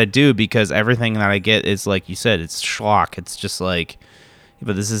surprised I do, because everything that I get is, like you said, it's schlock. It's just like,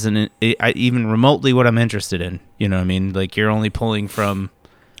 but this isn't even remotely what I'm interested in. You know what I mean? Like, you're only pulling from,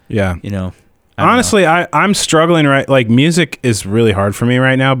 Honestly, I'm struggling, right? Like, music is really hard for me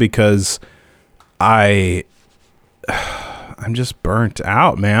right now because I'm just burnt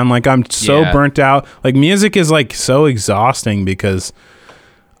out, man. Like, I'm so burnt out. Like, music is like so exhausting because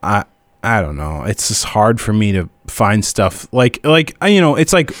I don't know. It's just hard for me to find stuff like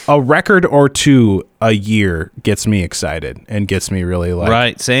it's like a record or two a year gets me excited and gets me really like,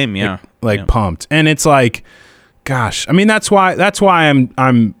 right. Same. Yeah. Like pumped. And it's like, gosh, I mean, that's why I'm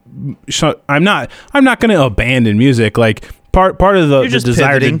not going to abandon music. Like, part of the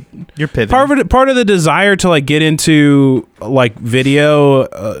desire you're pivoting. Part of the desire to like get into like video,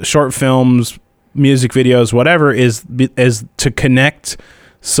 short films, music videos, whatever, is to connect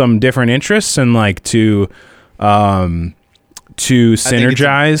some different interests and like to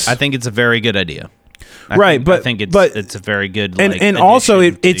synergize. I think it's a very good idea. I think it's a very good, like, and also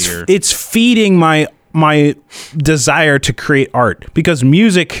it's feeding my desire to create art, because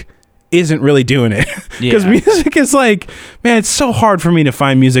music isn't really doing it. Because music is like, man, it's so hard for me to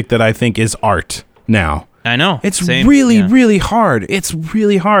find music that I think is art now. I know. It's really hard. It's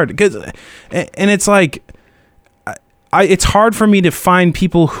really hard. And it's like, it's hard for me to find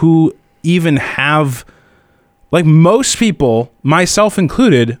people who even have, like, most people, myself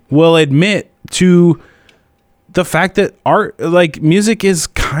included, will admit to the fact that art, like, music is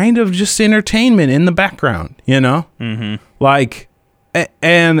kind of just entertainment in the background, Mm-hmm. Like,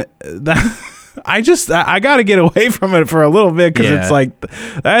 and that, I got to get away from it for a little bit, because it's like,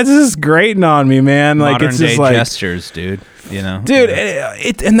 that's just grating on me, man. Like, modern it's just day like gestures, dude.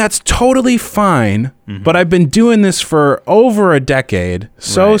 And that's totally fine. Mm-hmm. But I've been doing this for over a decade,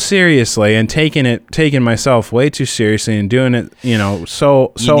 so seriously, and taking myself way too seriously, and doing it,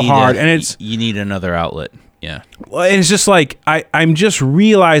 so hard. And you need another outlet. Yeah. Well, it's just like, I'm just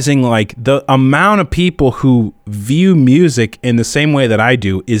realizing, like, the amount of people who view music in the same way that I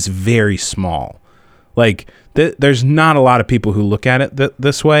do is very small. Like, there's not a lot of people who look at it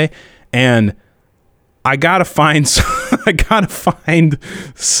this way, and I gotta find some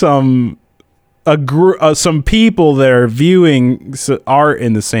people that are viewing art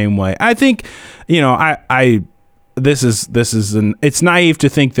in the same way. I think, it's naive to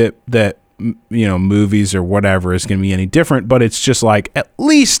think that movies or whatever is going to be any different, but it's just like at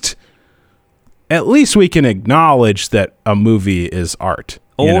least we can acknowledge that a movie is art.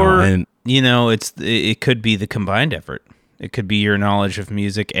 It could be the combined effort. It could be your knowledge of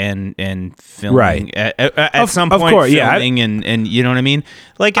music and filming, right? At some point, of course, filming, and you know what I mean.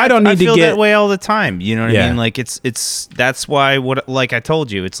 Like I feel that way all the time. You know what I mean? Like it's that's why like I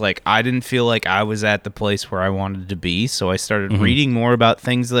told you, it's like I didn't feel like I was at the place where I wanted to be, so I started reading more about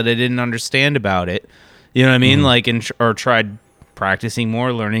things that I didn't understand about it. You know what I mean? Like or tried practicing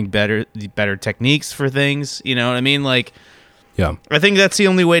more, learning better techniques for things. You know what I mean? Like, yeah, I think that's the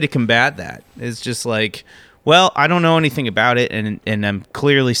only way to combat that. Is just like, well, I don't know anything about it, and I'm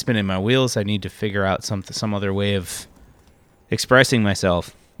clearly spinning my wheels. I need to figure out some other way of expressing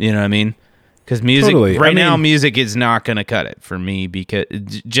myself. You know what I mean? Because music now, music is not going to cut it for me because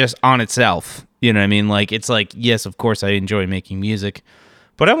just on itself. You know what I mean? Like it's like, yes, of course, I enjoy making music,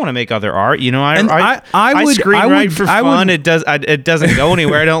 but I want to make other art. You know, I screenwrite for fun. It doesn't go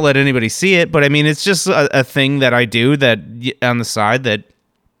anywhere. I don't let anybody see it, but I mean, it's just a thing that I do that on the side that,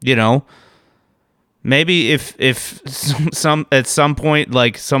 you know. Maybe if at some point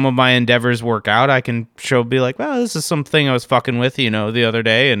like some of my endeavors work out, I can be like, well, this is something I was fucking with, the other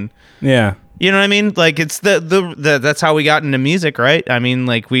day, and yeah, you know what I mean. Like it's the that's how we got into music, right? I mean,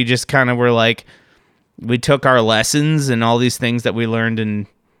 like we just kind of were like, we took our lessons and all these things that we learned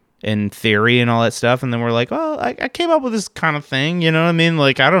in theory and all that stuff, and then we're like, well, I came up with this kind of thing, you know what I mean?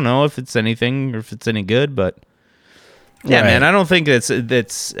 Like I don't know if it's anything or if it's any good, but yeah, right. Man, I don't think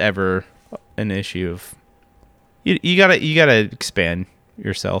that's ever an issue of you gotta expand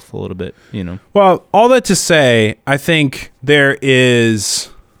yourself a little bit, you know. Well, all that to say, I think there is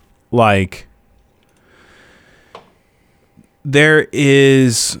a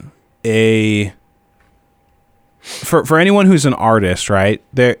for anyone who's an artist, right?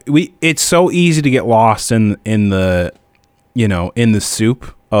 It's so easy to get lost in the in the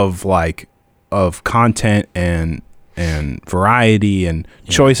soup of content and variety and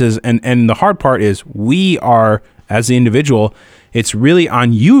choices, and the hard part is we are, as the individual, it's really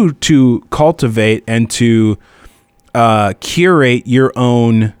on you to cultivate and to curate your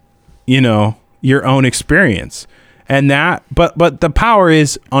own experience, and that but the power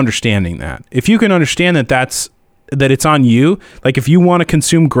is understanding that. If you can understand that it's on you, like if you want to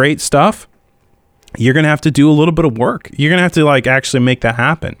consume great stuff, you're gonna have to do a little bit of work. You're gonna have to actually make that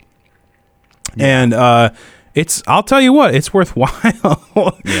happen. And I'll tell you what, it's worthwhile.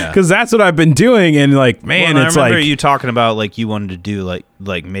 Because that's what I've been doing, and I remember you talking about you wanted to do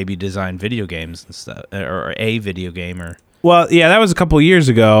like maybe design video games and stuff, or a video game, or that was a couple of years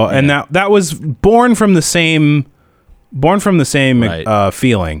ago, and that was born from the same right.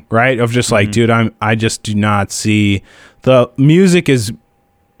 Feeling, right? Of just dude, I just do not see the music is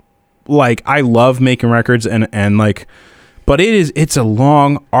I love making records and but it's a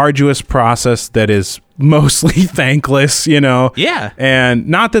long, arduous process that is mostly thankless, Yeah. And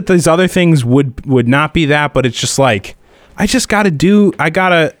not that these other things would not be that, but it's just it's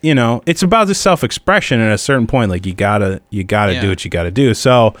about the self-expression at a certain point. You gotta do what you gotta do.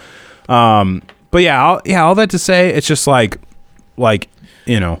 So, but all that to say, it's just well,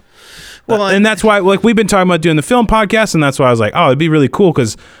 and that's why we've been talking about doing the film podcast, and that's why I was like, oh, it'd be really cool.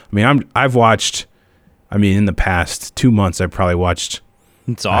 Cause I've watched, in the past 2 months, I've probably watched.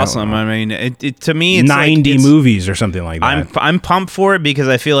 It's awesome. To me, it's 90 movies or something like that. I'm pumped for it because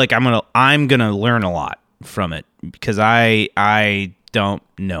I feel like I'm gonna learn a lot from it, because I don't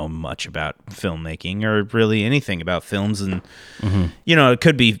know much about filmmaking or really anything about films, and it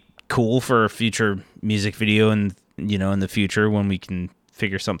could be cool for a future music video, and in the future when we can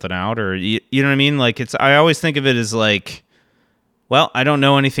figure something out, or you know what I mean. I always think of it as well, I don't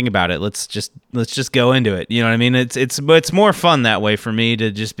know anything about it. Let's just go into it. You know what I mean? It's more fun that way for me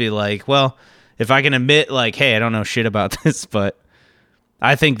to just be well, if I can admit hey, I don't know shit about this, but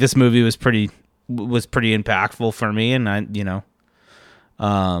I think this movie was pretty impactful for me, and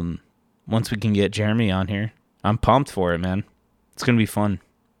once we can get Jeremy on here, I'm pumped for it, man. It's gonna be fun.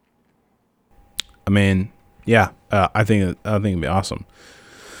 I think it'd be awesome.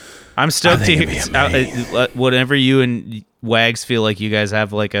 I'm stoked to hear whatever you and Wags feel like you guys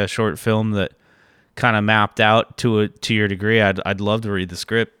have a short film that kind of mapped out to your degree. I'd love to read the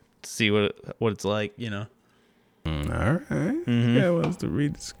script, see what it's like, All right. Mm-hmm. Yeah, wants to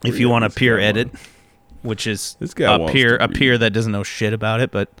read the script. If you want a peer edit, which is a peer that doesn't know shit about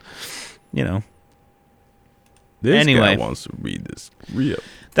it, but This guy wants to read this script.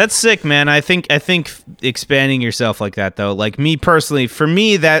 That's sick, man. I think expanding yourself like that, though, me personally, for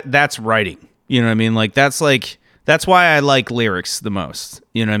me, that's writing. You know what I mean? That's That's why I like lyrics the most.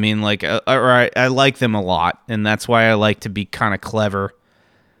 You know what I mean? Like, I like them a lot, and that's why I like to be kind of clever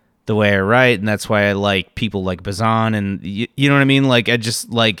the way I write, and that's why I like people like Bazan, and you know what I mean? Like, I just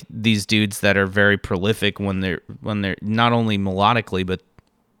like these dudes that are very prolific when they're not only melodically, but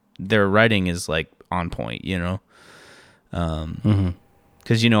their writing is like on point. You know,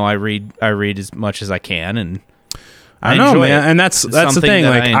 because I read as much as I can, and I know, man, and that's the thing.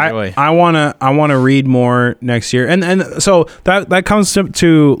 Like, I wanna read more next year, and so that comes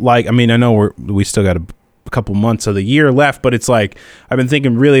to like, I mean, I know we still got a couple months of the year left, but it's like I've been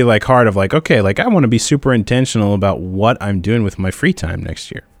thinking really like hard of like, okay, like I want to be super intentional about what I'm doing with my free time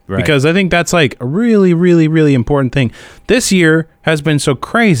next year, right? Because I think that's like a really, really, really important thing. This year has been so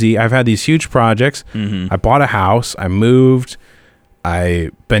crazy. I've had these huge projects. I bought a house. I moved.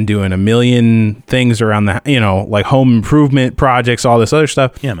 I've been doing a million things around the, like home improvement projects, all this other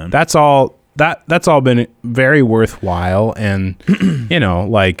stuff. Yeah, man. That's all been very worthwhile. And,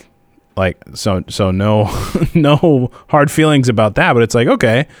 so no hard feelings about that, but it's like,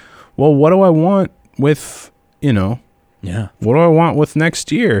 okay, well, what do I want with, what do I want with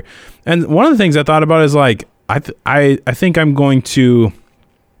next year? And one of the things I thought about is like, I think I'm going to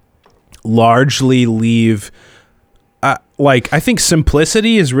largely leave, I think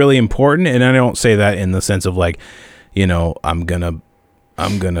simplicity is really important, and I don't say that in the sense of like, I'm gonna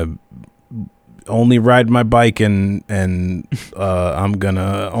only ride my bike and I'm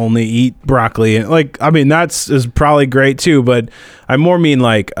gonna only eat broccoli, and like, I mean, is probably great too, but I more mean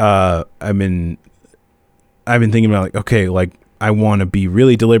like I've been thinking about like, okay, like I want to be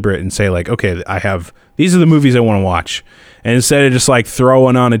really deliberate and say like, okay, these are the movies I want to watch, and instead of just like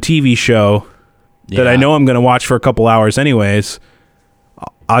throwing on a TV show that I know I'm going to watch for a couple hours anyways,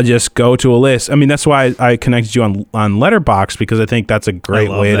 I'll just go to a list. I mean, that's why I connected you on Letterboxd, because I think that's a great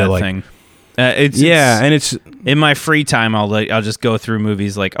way to like thing. It's in my free time, I'll just go through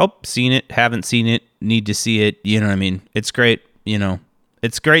movies like, oh, seen it, haven't seen it, need to see it. You know what I mean? It's great.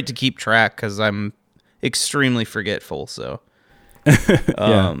 It's great to keep track because I'm extremely forgetful. So, but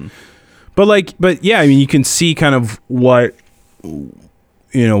yeah, I mean, you can see kind of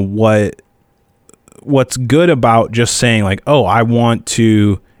what's good about just saying like, oh, I want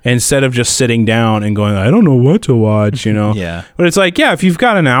to, instead of just sitting down and going, I don't know what to watch, Yeah. But it's like, yeah, if you've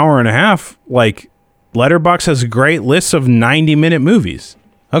got an hour and a half, like Letterboxd has great lists of 90-minute movies.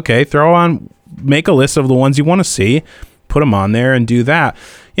 Okay, make a list of the ones you want to see, put them on there and do that.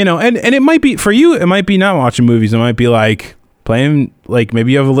 And it might be, for you, it might be not watching movies. It might be like playing, like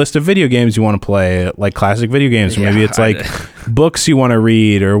maybe you have a list of video games you want to play, like classic video games, or maybe it's like books you want to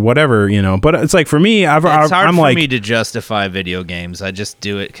read or whatever, but it's like for me, it's hard for me to justify video games. I just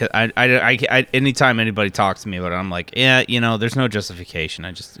do it 'cause I anytime anybody talks to me about it, I'm like, yeah, there's no justification.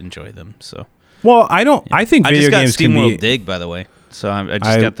 I just enjoy them. So, well, I think video games can be. SteamWorld Dig, by the way. So I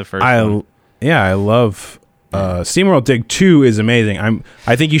just got the first one. Yeah, I love SteamWorld Dig 2 is amazing.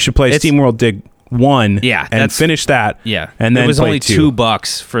 I think you should play SteamWorld Dig 1, and finish that. Yeah, and then it was play only 2.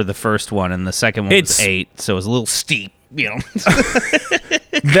 $2 for the first one, and the second one was $8, so it was a little steep.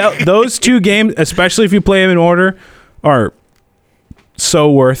 Those two games, especially if you play them in order, are so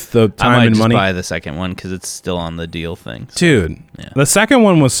worth the time and money. I might just buy the second one because it's still on the deal thing. So. Dude, the second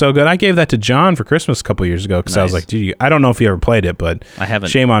one was so good. I gave that to John for Christmas a couple years ago because I was like, dude, I don't know if he ever played it, but I haven't.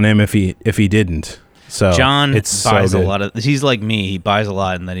 Shame on him if he didn't. So John buys a lot of. He's like me. He buys a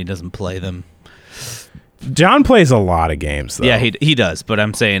lot and then he doesn't play them. John plays a lot of games, though. Yeah, he does. But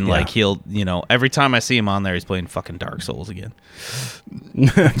I'm saying, like, he'll, every time I see him on there, he's playing fucking Dark Souls again.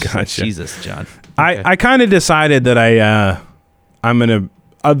 Gotcha. Jesus, John. Okay. I kind of decided that I'm gonna.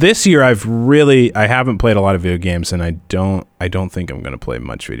 This year, I haven't played a lot of video games, and I don't think I'm gonna play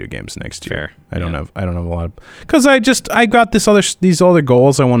much video games next year. Fair. I don't have a lot of, because I got these other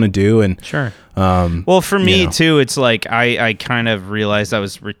goals I want to do, and sure. Well, for me too, it's like I kind of realized I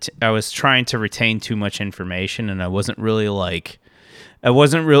was trying to retain too much information, and I wasn't really like. It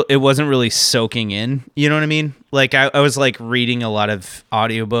wasn't really soaking in. You know what I mean? Like I was like reading a lot of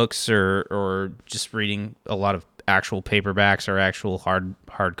audiobooks or just reading a lot of actual paperbacks or actual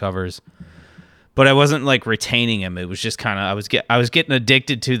hardcovers, but I wasn't like retaining them. It was just kind of I was getting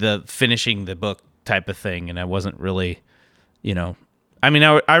addicted to the finishing the book type of thing, and I wasn't really, I mean,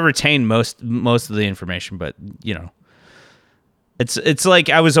 I retained most of the information, but it's like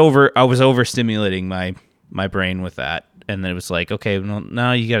I was overstimulating my brain with that, and then it was like, okay, well,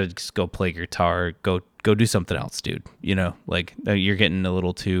 now you got to just go play guitar, go do something else, dude. Like you're getting a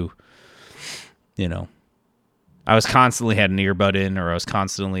little too, I was constantly had an earbud in, or I was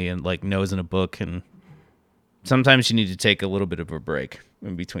constantly in like nose in a book, and sometimes you need to take a little bit of a break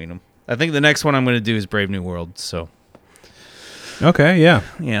in between them. I think the next one I'm going to do is Brave New World. So. Okay. Yeah.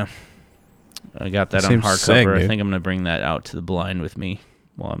 Yeah. I got that on hardcover. I think I'm going to bring that out to the blind with me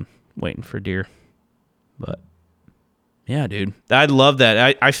while I'm waiting for deer. But yeah, dude, I love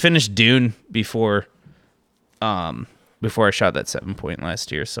that. I finished Dune before I shot that 7-point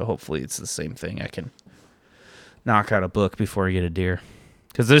last year. So hopefully it's the same thing. I can knock out a book before I get a deer.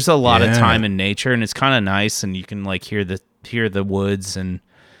 Because there's a lot of time in nature, and it's kind of nice, and you can like hear the woods, and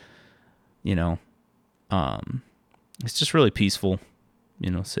you know, it's just really peaceful,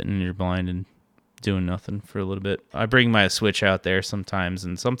 you know, sitting in your blind and doing nothing for a little bit. I bring my Switch out there sometimes,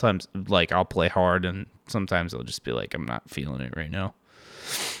 and sometimes like I'll play hard, and sometimes I'll just be like, I'm not feeling it right now.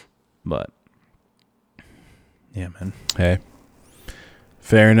 But yeah, man. Hey,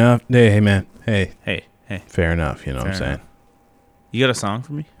 fair enough. Hey, man. Hey. Fair enough. You know what I'm saying? You got a song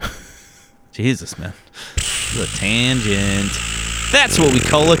for me? Jesus, man. The tangent. That's what we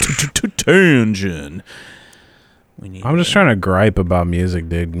call a tangent. I'm just trying to gripe about music,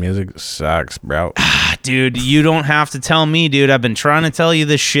 dude. Music sucks, bro. Dude, you don't have to tell me, dude. I've been trying to tell you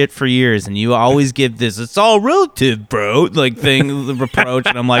this shit for years, and you always give this, it's all relative, bro, like thing, the reproach,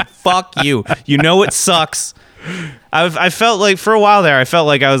 and I'm like, fuck you. You know it sucks. I felt like for a while there, I was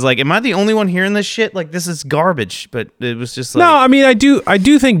like, am I the only one hearing this shit? Like, this is garbage. But it was just like, no, I mean, I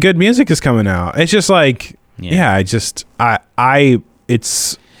do think good music is coming out. It's just like, it's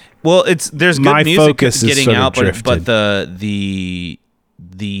well, there's good my music focus getting sort of out, drifted. but the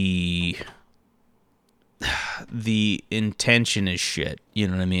intention is shit. You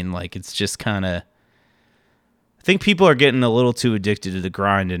know what I mean? Like, it's just kind of, I think people are getting a little too addicted to the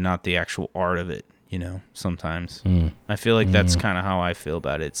grind and not the actual art of it. You know, sometimes I feel like that's kind of how I feel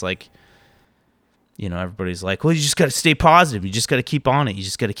about it. It's like, you know, everybody's like, well, you just got to stay positive. You just got to keep on it. You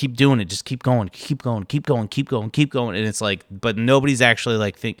just got to keep doing it. Just keep going. And it's like, but nobody's actually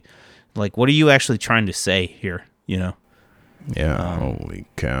like, what are you actually trying to say here? You know? Yeah. Holy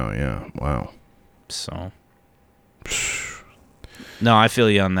cow. Yeah. Wow. So. No, I feel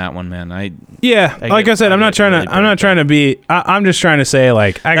you on that one, man. I'm just trying to say,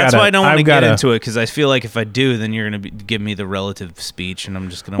 like, that's why I don't want to get into it, because I feel like if I do, then you're gonna give me the relative speech, and I'm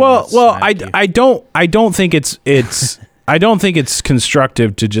just gonna. I don't think it's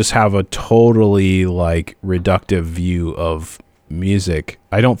constructive to just have a totally like reductive view of music.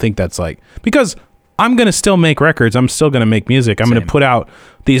 I don't think that's like, because I'm gonna still make records. I'm still gonna make music. I'm gonna put out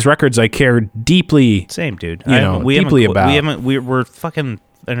these records I care deeply. Same, dude. Deeply about. We're fucking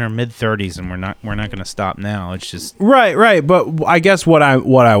in our mid 30s, and we're not gonna stop now. It's just right. But I guess what I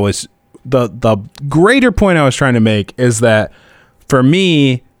was the greater point I was trying to make is that for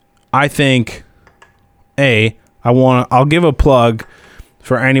me, I think I'll give a plug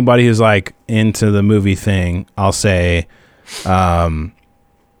for anybody who's like into the movie thing. I'll say, I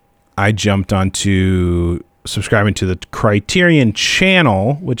jumped onto subscribing to the Criterion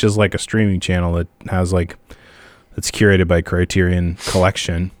channel, which is like a streaming channel that has like, that's curated by Criterion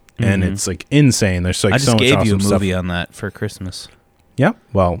Collection, and it's like insane. There's like so much awesome stuff. I just gave you a movie on that for Christmas. Yeah,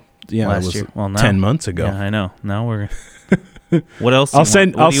 well, yeah, last it was year. 10 months ago. Yeah, I know. Now we're. What else? I'll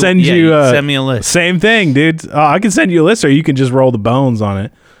send you. Send me a list. Same thing, dude. I can send you a list, or you can just roll the bones on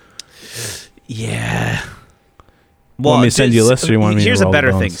it. Yeah. Well, want me to send you a list, or you want me to roll the bones? Here's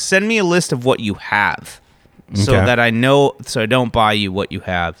a better thing. Send me a list of what you have, so that I know, so I don't buy you what you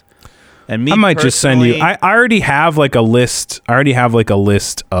have. And me, I might just send you. I already have like a list. I already have like a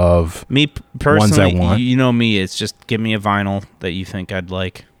list of me personally. Ones I want. You know me. It's just give me a vinyl that you think I'd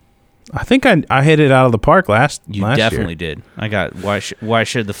like. I think I hit it out of the park last You last definitely year. did. I got Why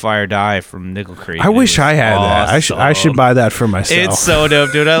Should the Fire Die from Nickel Creek. I wish I had that. I should buy that for myself. It's so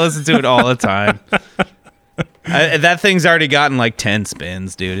dope, dude. I listen to it all the time. That thing's already gotten like 10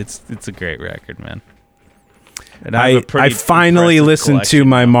 spins, dude. It's a great record, man. And I finally listened to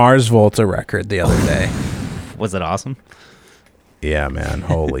my Mars Volta record the other day. Was it awesome? Yeah, man.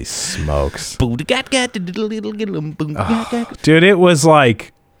 Holy smokes. Oh, dude, it was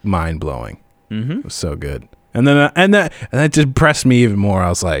like mind-blowing. Mm-hmm. It was so good. And then that just impressed me even more. I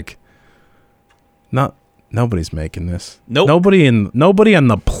was like, nobody's making this. Nope. Nobody on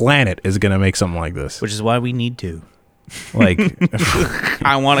the planet is going to make something like this. Which is why we need to. Like,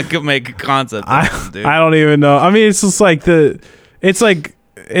 I want to make a concept. Dude. I don't even know. I mean, it's just like it's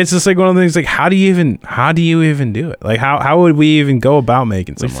just like one of the things. Like, how do you even do it? Like, how would we even go about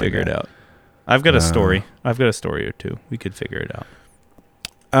making something? We figure like it that? out. I've got a story. I've got a story or two. We could figure it out.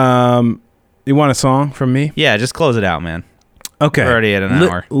 You want a song from me? Yeah, just close it out, man. Okay. We're already at an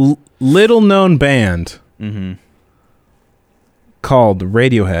hour. Little known band mm-hmm. called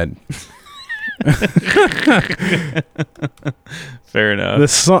Radiohead. Fair enough.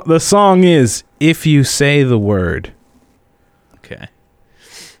 The song is If You Say the Word. Okay.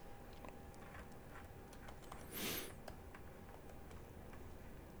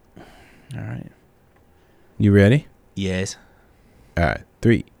 All right. You ready? Yes. All right.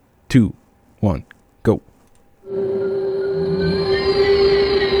 3, 2, 1, go.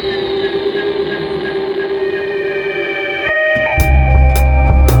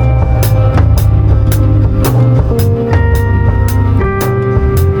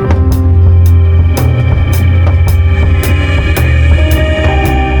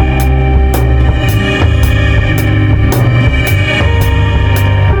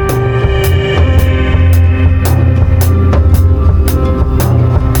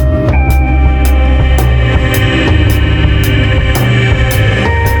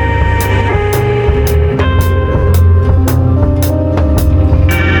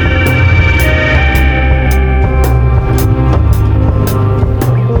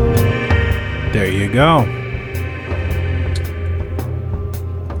 Go.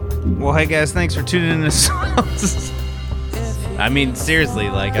 Well, hey guys, thanks for tuning in to songs. I mean, seriously,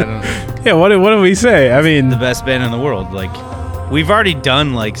 like, I don't know. Yeah, what did we say? I mean, the best band in the world. Like, we've already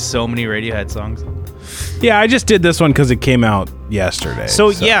done like so many Radiohead songs. Yeah, I just did this one because it came out yesterday.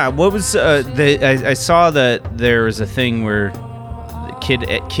 So yeah, what was I saw that there was a thing where Kid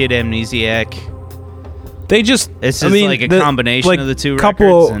Amnesiac. They just, it's just like a combination of the two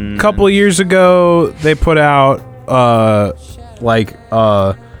records. Couple years ago, they put out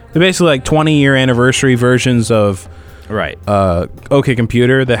they're basically like 20-year anniversary versions of right. OK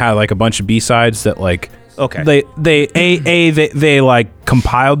Computer that had like a bunch of B-sides that like okay. They like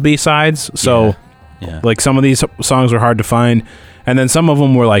compiled B-sides, so yeah. Like some of these songs were hard to find, and then some of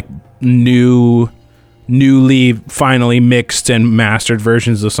them were like newly finally mixed and mastered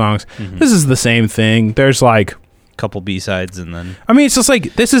versions of songs. Mm-hmm. This is the same thing. There's like a couple B-sides, and then I mean it's just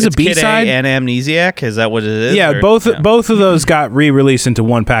like this is it's a B-side and Amnesiac. Is that what it is? Yeah, both of those got re-released into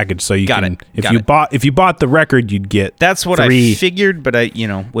one package, so you if you bought the record, you'd get that's what I figured, but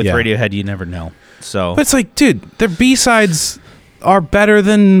with Radiohead you never know. So but it's like, dude, their B-sides are better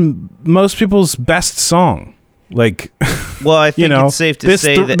than most people's best song. Like, well, I think it's safe to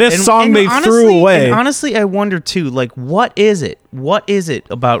say that this song they threw away. And honestly, I wonder too, like, what is it? What is it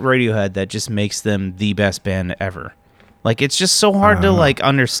about Radiohead that just makes them the best band ever? Like, it's just so hard to like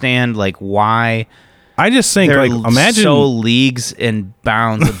understand like why. I just think like imagine so leagues and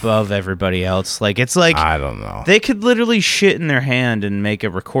bounds above everybody else. Like it's like I don't know. They could literally shit in their hand and make a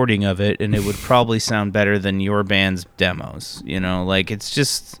recording of it, and it would probably sound better than your band's demos. Like it's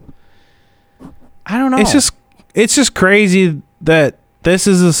just I don't know. It's just crazy that this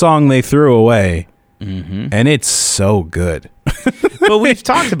is a song they threw away, and it's so good. But we've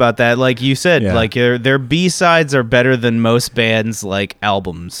talked about that, like you said, like their B-sides are better than most bands' like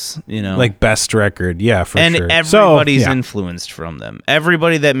albums, like best record, for and sure. And everybody's influenced from them.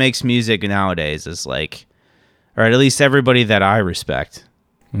 Everybody that makes music nowadays is like, or at least everybody that I respect.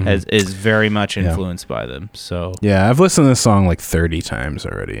 Is very much influenced by them. So yeah, I've listened to this song like 30 times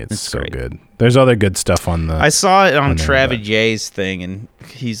already. It's so great. Good. There's other good stuff on the. I saw it on Travis Jay's thing, and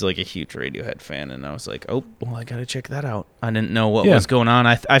he's like a huge Radiohead fan, and I was like, oh, well, I gotta check that out. I didn't know what was going on.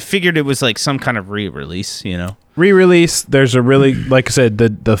 I figured it was like some kind of re-release, Re-release. There's a really, like I said,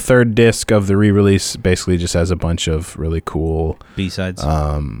 the third disc of the re-release basically just has a bunch of really cool B-sides.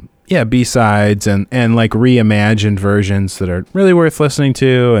 B-sides and like reimagined versions that are really worth listening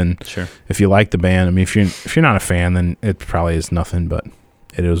to. And sure, if you like the band, I mean, if you're not a fan, then it probably is nothing. But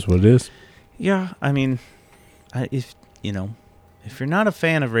it is what it is. Yeah, I mean, if you're not a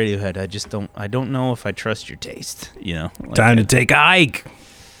fan of Radiohead, I don't know if I trust your taste. Like time to take a hike.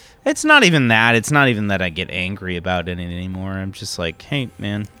 It's not even that. It's not even that I get angry about it anymore. I'm just like, hey,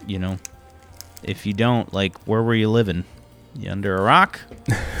 man, if you don't, like, where were you living? You under a rock?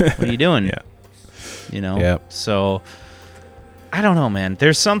 What are you doing? So I don't know, man.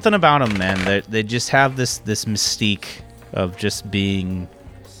 There's something about them, man. They just have this mystique of just being.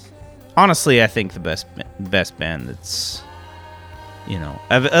 Honestly, I think the best band that's,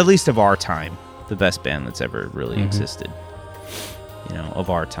 at least of our time, the best band that's ever really existed. Of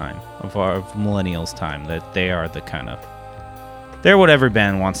our time, of millennials' time, that they are the kind of, they're what every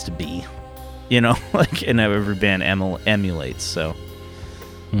band wants to be. Like, and every band emulates. So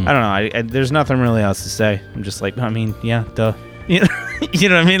I don't know. There's nothing really else to say. I'm just like, I mean, yeah, duh. You know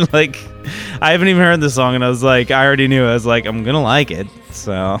what I mean? Like, I haven't even heard the song, and I was like, I already knew. I was like, I'm gonna like it.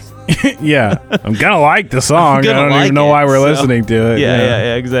 So yeah, I'm gonna like the song. I don't even know why we're listening to it.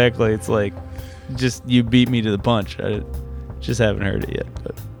 Yeah, exactly. It's like, just you beat me to the punch. I just haven't heard it yet.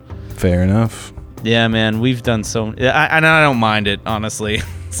 But Fair enough. Yeah, man, we've done and I don't mind it, honestly.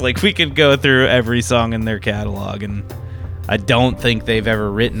 It's like we could go through every song in their catalog, and I don't think they've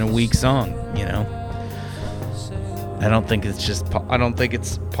ever written a weak song, you know? I don't think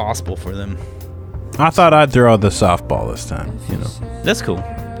it's possible for them. I thought I'd throw the softball this time, you know. That's cool.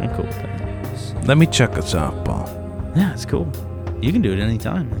 I'm cool with that. Let me check a softball. Yeah, it's cool. You can do it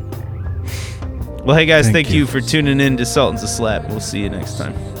anytime. Well, hey guys, thank you for tuning in to Sultans of Slap. We'll see you next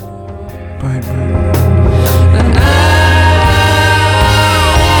time. Bye.